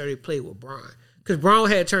could necessarily play with Bron. Because Bron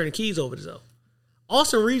had to turn the keys over to Zoe.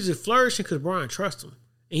 Austin Reeves is flourishing because Bron trusts him.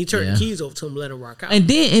 And he turned the keys over to him, let him rock out. And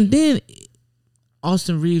then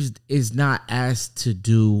Austin Reeves is not asked to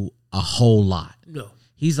do a whole lot. No.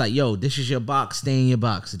 He's like, yo, this is your box. Stay in your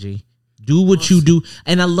box, G. Do what you do.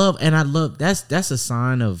 And I love that's a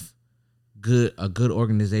sign of a good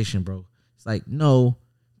organization, bro. It's like, no,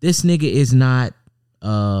 this nigga is not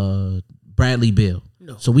Bradley Beal.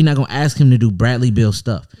 No. So we're not gonna ask him to do Bradley Beal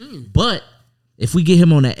stuff. But if we get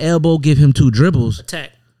him on the elbow, give him 2 dribbles.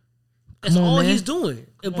 Attack. That's all he's doing.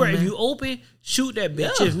 If you open, shoot that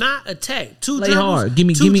bitch. Yeah. If not, attack. 2 Play dribbles. hard. Give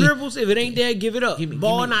me dribbles. If it ain't there, give it up.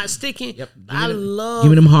 Ball not sticking. Yep. Give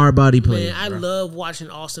me them hard body plays. Man, I love watching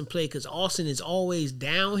Austin play because Austin is always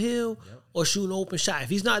downhill or shooting open shot. If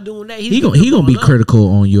he's not doing that, he gonna be critical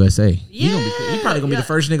on USA. Yeah, he probably gonna be the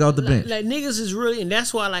first nigga off the bench. Like niggas is really, and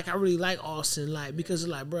that's why I really like Austin, because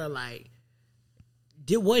it's like, bro,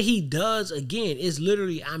 what he does again is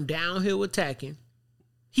literally I'm downhill attacking.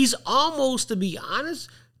 He's almost, to be honest,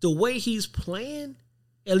 the way he's playing,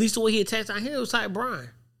 at least the way he attacks down here, it was like Brian.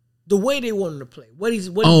 The way they want him to play. I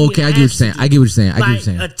get what you're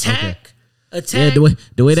saying. Attack. Yeah,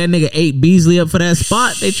 the way that nigga ate Beasley up for that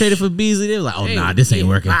spot, they traded for Beasley. They were like, "Oh this ain't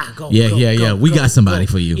working." Go, we got somebody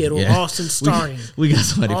for you. Yeah, Austin's starting. We got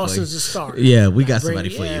somebody Austin's for you. a starter. Yeah, we got somebody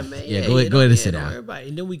for you. Man, go ahead and sit down. Everybody.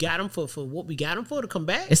 And then we got him for what we got him for to come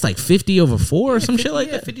back. It's like 50 over 4 or some shit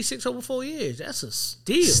like that. 56 over 4 years. That's a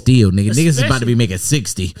steal. Steal, nigga. Niggas is about to be making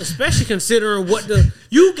 60. Especially considering what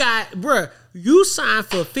you got, bruh. You signed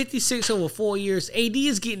for 56 over 4 years. AD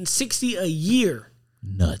is getting 60 a year.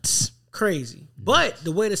 Nuts. Crazy. But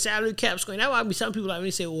the way the salary cap's going, that why be some people like when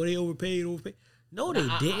they say, "Oh, they overpaid." No, they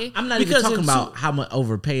didn't. I'm not even talking about how much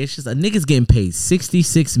overpay. It's just a nigga's getting paid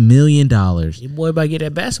 $66 million. Your boy about to get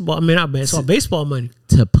that basketball. I mean, not basketball, baseball money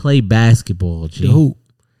to play basketball. G. The hoop,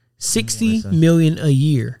 $60 million a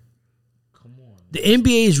year. Come on. The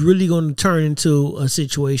NBA is really going to turn into a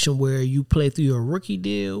situation where you play through your rookie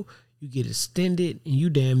deal, you get extended, and you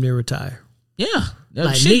damn near retire. Yeah,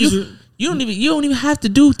 like shit, you don't even have to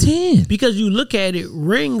do 10 because you look at it.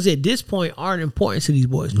 Rings at this point aren't important to these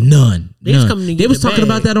boys. None. They just coming to get They was talking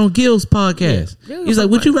about that on Gil's podcast. Yeah, he's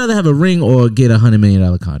like, "Would you rather have a ring or get $100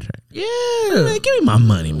 million contract?" Yeah, man, give me my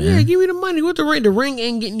money, man. Yeah, give me the money. What the ring? The ring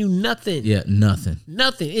ain't getting you nothing. Yeah, nothing.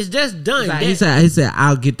 It's just done. He said,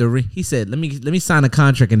 "I'll get the ring." He said, "Let me sign a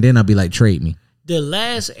contract and then I'll be like, trade me." The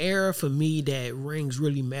last era for me that rings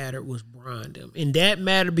really mattered was Bron them, and that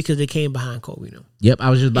mattered because they came behind Kobe them. Yep, I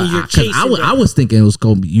was just about. I was thinking it was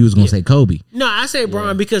Kobe. You was gonna say Kobe. No, I say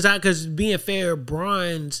Bron because being fair,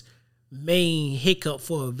 Bron's main hiccup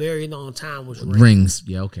for a very long time was rings.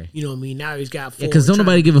 Yeah, okay. You know what I mean? Now he's got 4. Because don't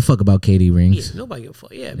nobody give a fuck about KD rings. Yeah, nobody give a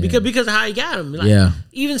fuck. Yeah, because of how he got him.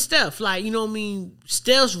 Even Steph, you know what I mean?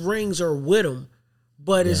 Steph's rings are with him.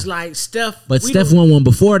 But it's like Steph. But Steph won one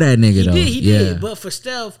before that nigga, He did. But for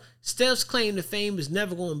Steph's claim to fame is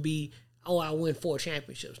never going to be, I win 4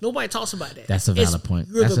 championships. Nobody talks about that. That's a valid point.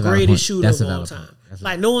 You're the greatest shooter of all time.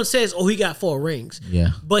 Like, no one says, he got 4 rings.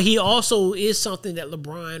 Yeah. But he also is something that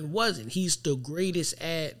LeBron wasn't. He's the greatest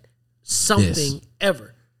at something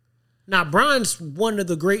ever. Now, Bron's one of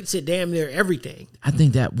the greats at damn near everything. I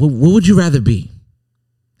think that, what would you rather be?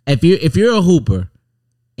 If you're a hooper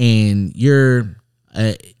and you're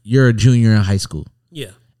a junior in high school,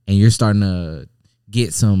 and you're starting to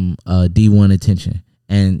get some D1 attention,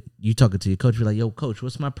 and you talking to your coach, you're like, "Yo, coach,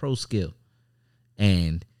 what's my pro skill?"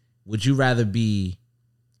 And would you rather be?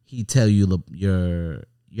 He tell you you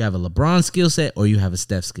have a LeBron skill set or you have a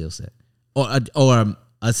Steph skill set, or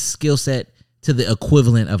a skill set to the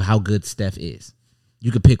equivalent of how good Steph is.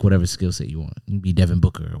 You could pick whatever skill set you want. You can be Devin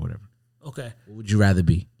Booker or whatever. Okay, what would you rather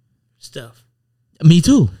be? Steph. Me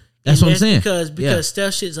too. That's what I'm saying. Because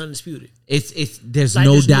Steph shit's undisputed. There's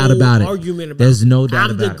no doubt about it. Argument about there's no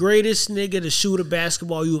doubt I'm about it. the greatest nigga to shoot a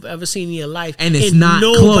basketball you've ever seen in your life, and it's not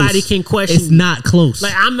nobody close. Can question. It's not close.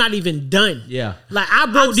 Like, I'm not even done. Yeah. Like, I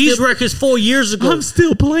broke these records 4 years ago. I'm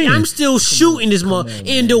still playing. I'm still shooting this mother.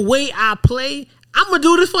 And the way I play, I'm gonna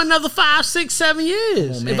do this for another 5, 6, 7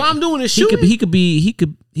 years. If I'm doing this shooting, he could do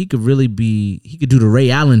the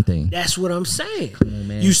Ray Allen thing. That's what I'm saying.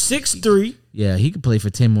 You 6'3". Yeah, he could play for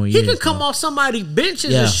 10 more years. He could come off somebody's bench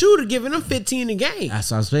as a shooter, giving them 15 a game.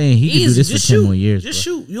 That's what I'm saying. He could do this for 10 more years. Just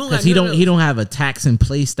shoot. Because he don't have a taxing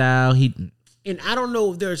play style. And I don't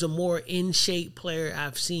know if there's a more in shape player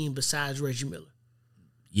I've seen besides Reggie Miller.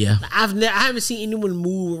 Yeah, I haven't seen anyone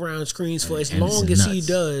move around screens for as long as he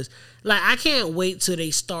does. Like, I can't wait till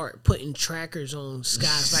they start putting trackers on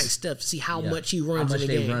guys like Steph to see how much he runs in the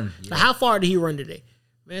game. Like, how far did he run today?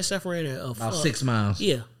 Man, Steph ran about 6 miles.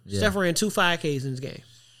 Yeah. Steph ran 2 5Ks in this game.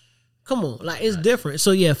 Come on, like, it's different.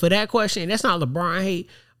 So yeah, for that question, that's not LeBron hate,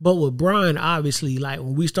 But with Bron, obviously, like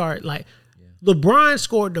when we start, like LeBron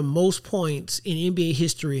scored the most points in NBA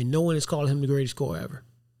history, and no one is calling him the greatest scorer ever.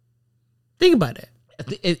 Think about that.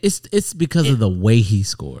 It's because of the way he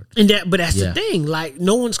scored. But that's the thing. Like,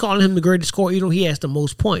 no one's calling him the greatest scorer, even though he has the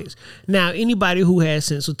most points. Now, anybody who has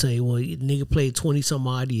sense will tell you, well, nigga played 20 some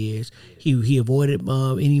odd years. He avoided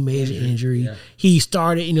any major injury. Yeah. He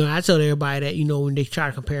started, I tell everybody that, when they try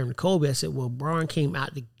to compare him to Kobe, I said, well, Bron came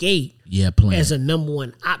out the gate playing as a number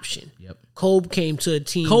one option. Yep. Kobe came to a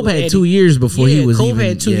team. Kobe had 2 years before he was Kobe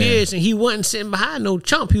had 2 years, and he wasn't sitting behind no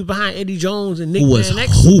chump. He was behind Eddie Jones and Nick who was Van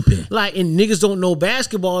Exel. hooping. Like, and niggas don't know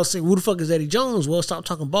basketball. Say, who the fuck is Eddie Jones? Well, stop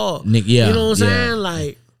talking ball. Nick, you know what I'm saying?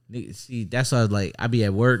 Like, see, that's why I was like, I be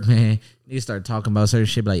at work, man. Niggas start talking about certain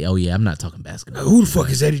shit, like, oh yeah, I'm not talking basketball. Who the fuck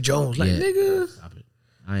is Eddie Jones? Like, nigga. Stop it.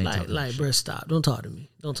 I ain't talking about bro, stop. Don't talk to me.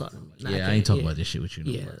 Don't talk to me. Like, I ain't talking about this shit with you.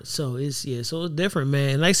 No more. So it's different,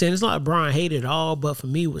 man. Like I said, it's not Bron hated at all, but for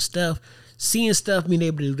me with Steph, seeing Steph being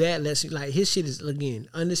able to do that, like his shit is again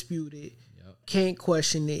undisputed. Can't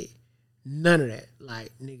question it. None of that.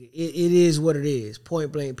 Like, nigga, it is what it is.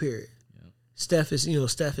 Point blank. Period. Steph is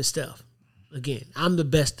Steph. Again, I'm the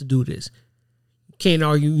best to do this. Can't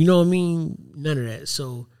argue. You know what I mean? None of that.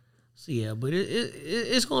 So yeah, but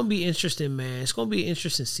it's gonna be interesting, man. It's gonna be an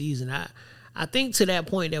interesting season. I think to that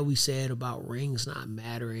point that we said about rings not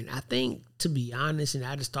mattering, I think, to be honest, and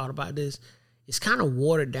I just thought about this, it's kind of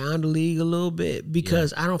watered down the league a little bit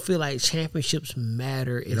because I don't feel like championships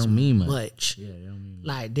matter as much. Yeah, they don't mean much.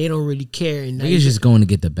 Like, they don't really care. And niggas just going to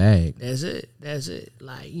get the bag. That's it.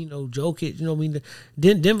 Like, Jokic, you know what I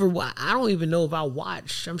mean? Denver, I don't even know if I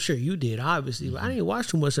watched. I'm sure you did, obviously, but I didn't watch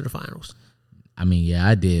too much of the finals. I mean, yeah,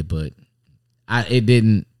 I did, but it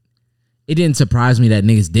didn't surprise me that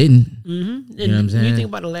niggas didn't. Mm-hmm. You know what I'm saying? You think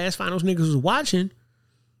about the last finals niggas was watching,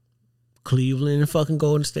 Cleveland and fucking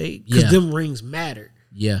Golden State, because them rings mattered.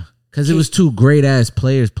 Yeah, because it was two great ass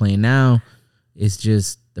players playing. Now it's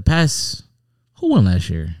just the past. Who won last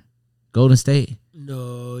year? Golden State.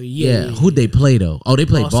 No, who'd they play though? Oh, they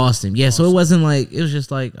played Boston. Yeah, so it wasn't like, it was just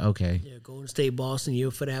like, okay. Yeah, Golden State, Boston. Year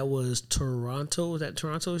for that was Toronto. Was that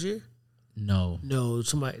Toronto's year? No,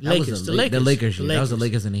 somebody. The Lakers. That was the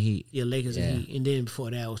Lakers and the Heat. Yeah, Lakers and Heat, and then before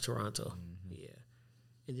that was Toronto. Mm-hmm. Yeah,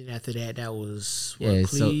 and then after that was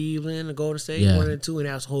Cleveland, and Golden State, 1 and 2, and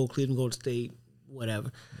that was the whole Cleveland, Golden State,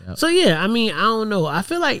 whatever. Yep. So yeah, I mean, I don't know. I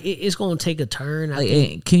feel like it's going to take a turn.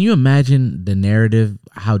 Can you imagine the narrative?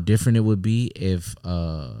 How different it would be if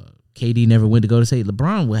KD never went to Golden State?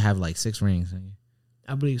 LeBron would have like 6 rings.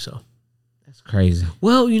 I believe so. That's crazy.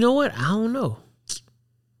 Well, you know what? I don't know.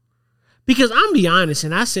 Because I'm be honest,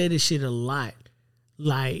 and I say this shit a lot.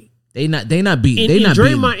 Like, they not beating.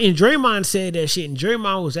 Draymond said that shit, and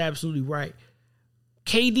Draymond was absolutely right.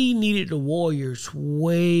 KD needed the Warriors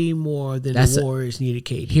way more than the Warriors needed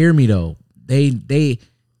KD. Hear me though. They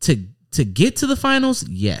to get to the finals,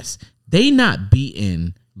 yes. They not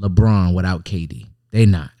beating LeBron without KD. They're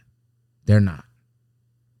not.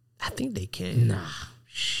 I think they can. Nah.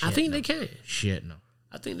 Shit, I think they can. Shit, no.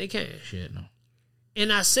 I think they can. Shit, no.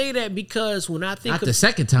 And I say that because when I think not the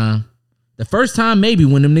second time. The first time, maybe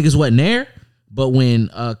when them niggas wasn't there. But when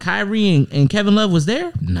Kyrie and Kevin Love was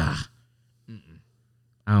there, nah.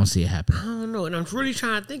 I don't see it happening. I don't know. And I'm really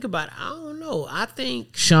trying to think about it. I don't know. I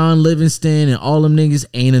think Sean Livingston and all them niggas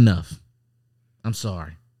ain't enough. I'm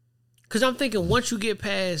sorry. Because I'm thinking once you get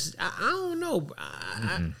past, I don't know.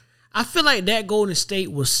 I feel like that Golden State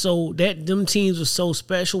was them teams were so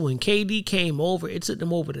special. When KD came over, it took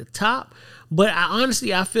them over the top. But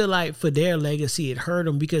I feel like for their legacy, it hurt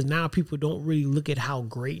them because now people don't really look at how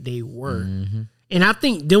great they were. Mm-hmm. And I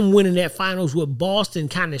think them winning that finals with Boston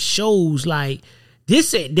kind of shows like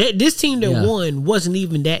this team that won wasn't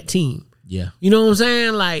even that team. Yeah. You know what I'm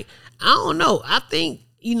saying? Like, I don't know. I think,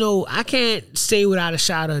 I can't say without a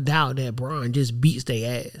shadow of doubt that Bron just beats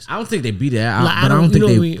their ass. I don't think they beat that. I don't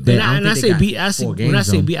think they. I say beat. I say when I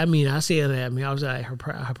say beat. I mean, I say that. I mean, I was like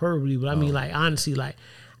hyperbole, but I mean, like, honestly, like,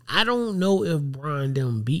 I don't know if Bron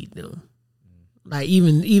them beat them. Like,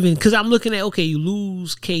 even because I'm looking at, okay, you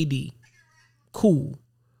lose KD, cool,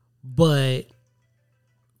 but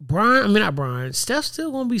Steph's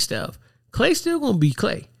still gonna be Steph. Clay's still gonna be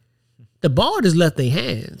Clay. The ball just left their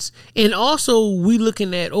hands. And also, we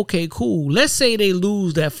looking at, okay, cool. Let's say they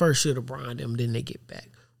lose that first year to Bron them, then they get back.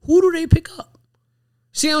 Who do they pick up?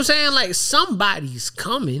 See what I'm saying? Like, somebody's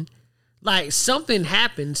coming. Like, something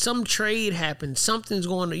happened. Some trade happened. Something's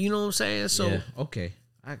going to, you know what I'm saying? So, yeah, okay.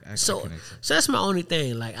 So that's my only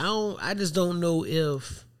thing. Like, I just don't know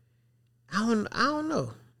if, I don't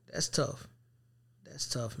know. That's tough. That's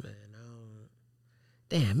tough, man.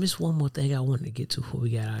 Damn, missed one more thing I wanted to get to before we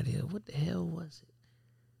got out of here. What the hell was it?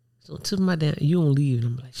 So to my damn, you don't leave.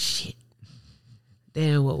 And I'm like, shit.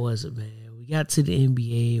 Damn, what was it, man? We got to the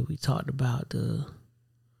NBA. We talked about the.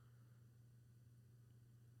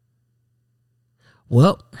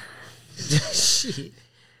 Well, shit.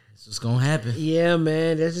 That's what's gonna happen. Yeah,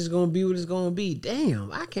 man. That's just gonna be what it's gonna be.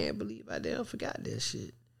 Damn, I can't believe I damn forgot that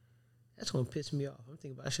shit. That's gonna piss me off. I'm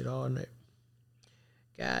thinking about shit all night.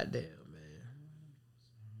 Goddamn, man.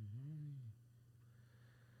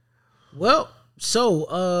 Well,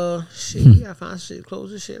 so shit, we gotta find shit to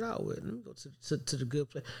close this shit out with. Let me go to the good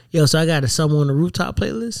place. Yo, so I got a Summer on the Rooftop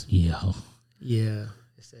playlist. Yo. Yeah.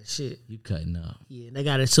 It's that shit. You cutting up. Yeah, and I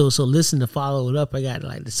got it. So listen to follow it up. I got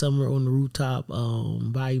like the Summer on the Rooftop,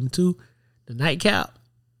 Volume 2, the Nightcap.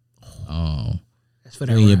 Oh, that's for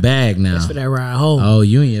that. You in your bag now. That's for that ride home. Oh,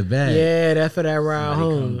 you in your bag. Yeah, that's for that ride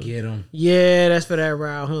home. Come get him. Yeah, that's for that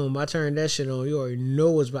ride home. I turned that shit on. You already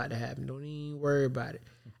know what's about to happen. Don't even worry about it.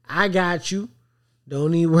 I got you.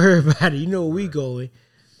 Don't even worry about it. You know where we going.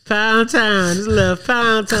 Pound Town. This love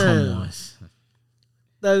Pound Town. Come on.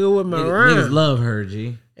 Thugging with my rhyme. Niggas love her,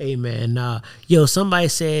 G. Hey, man. Yo, somebody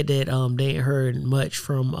said that they ain't heard much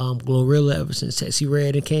from Glorilla ever since Sexy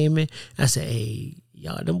Red and came in. I said, hey,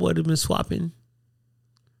 y'all, them boys have been swapping.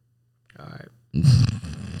 All right.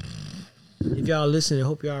 If y'all listen, I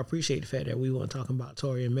hope y'all appreciate the fact that we weren't talking about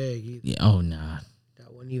Tori and Meg either. Yeah, oh, nah.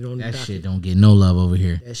 That wasn't even on the That docket. shit don't get no love over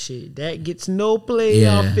here. That shit, that gets no play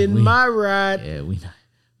off in my ride. Yeah, we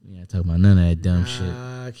not talking about none of that dumb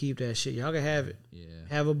shit. Keep that shit. Y'all can have it. Yeah.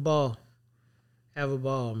 Have a ball. Have a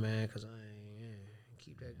ball, man, because I ain't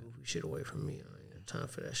keep that goofy shit away from me. I ain't got time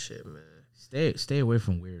for that shit, man. Stay away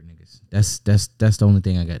from weird niggas. That's the only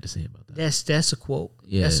thing I got to say about that. That's a quote.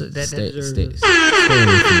 Yeah, Stay stay away from weird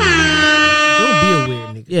Don't be a weird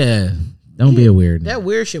nigga. Yeah, don't be a weird nigga. That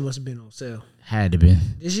weird shit must have been on sale. Had to be.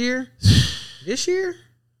 This year? This year?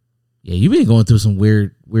 Yeah, you been going through some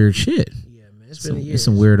weird shit. Yeah, man. It's been a year. There's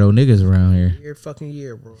some weirdo niggas around here. Year fucking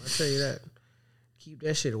year, bro. I tell you that. Keep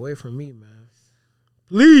that shit away from me, man.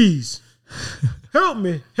 Please. Help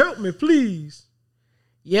me, please.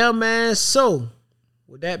 Yeah, man. So,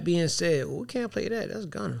 with that being said, we can't play that. That's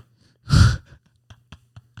Gunna.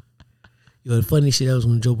 Yo, the funny shit that was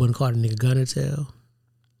when Joe Budden called a nigga Gunna Tell.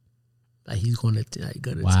 Like he's gonna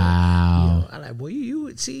Gunna Tell. Wow. I like, boy, you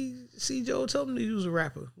would see Joe told him he was a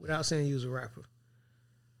rapper without saying he was a rapper.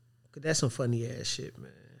 Cause that's some funny ass shit,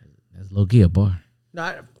 man. That's low key a bar.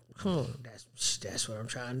 Come on, that's what I'm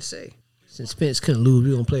trying to say. Since Spence couldn't lose,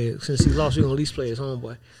 we gonna play it. Since he lost, we gonna at least play his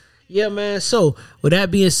homeboy. Yeah, man. So with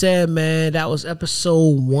that being said, man, that was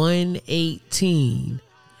episode 118.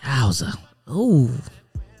 Yowza. Oh,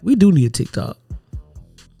 we do need a TikTok.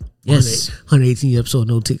 Yes. 118 episode,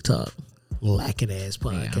 no TikTok. Lacking ass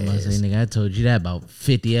podcast. I'm about to say, nigga, I told you that about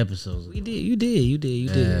 50 episodes. You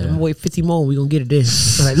did. I'm gonna wait 50 more. We gonna get it then.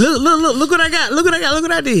 Like, look what I got. Look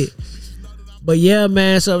what I did. But yeah,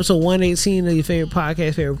 man, so episode 118 of your favorite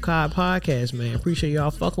COD podcast, man. Appreciate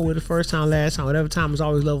y'all fucking with it first time, last time, whatever time. Is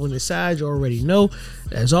always love on this side. You already know.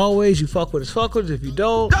 As always, you fuck with us. If you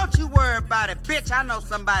don't you worry about it, bitch. I know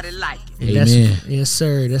somebody like it. Amen. Yes,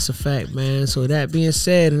 sir. That's a fact, man. So that being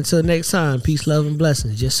said, until next time, peace, love, and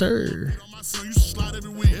blessings. Yes, sir. So you should slide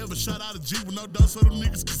everywhere. Ever shot out a G with no dough so them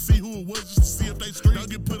niggas can see who it was just to see if they street. Don't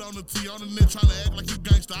get put on the T on the net trying to act like you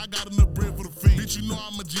gangster. I got enough bread for the fee. Bitch, you know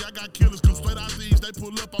I'm a G. I got killers come straight out the east. They pull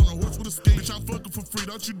up on a horse with a ski. Bitch, I'm fucking for free.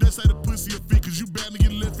 Don't you dare say the pussy a fee, cause you bound to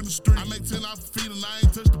get left in the street. I make 10 off the feet and I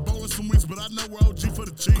ain't touched the bow in some weeks, but I know we're OG for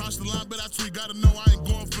the cheap. Cross the line, but I tweet. Gotta know I ain't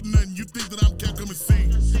going for nothing. You think that I'm cat, come and see.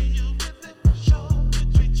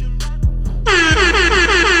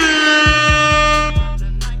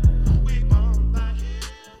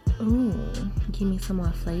 Ooh, give me some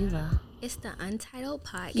more flavor. It's the Untitled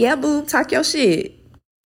Podcast. Yeah, boob, talk your shit.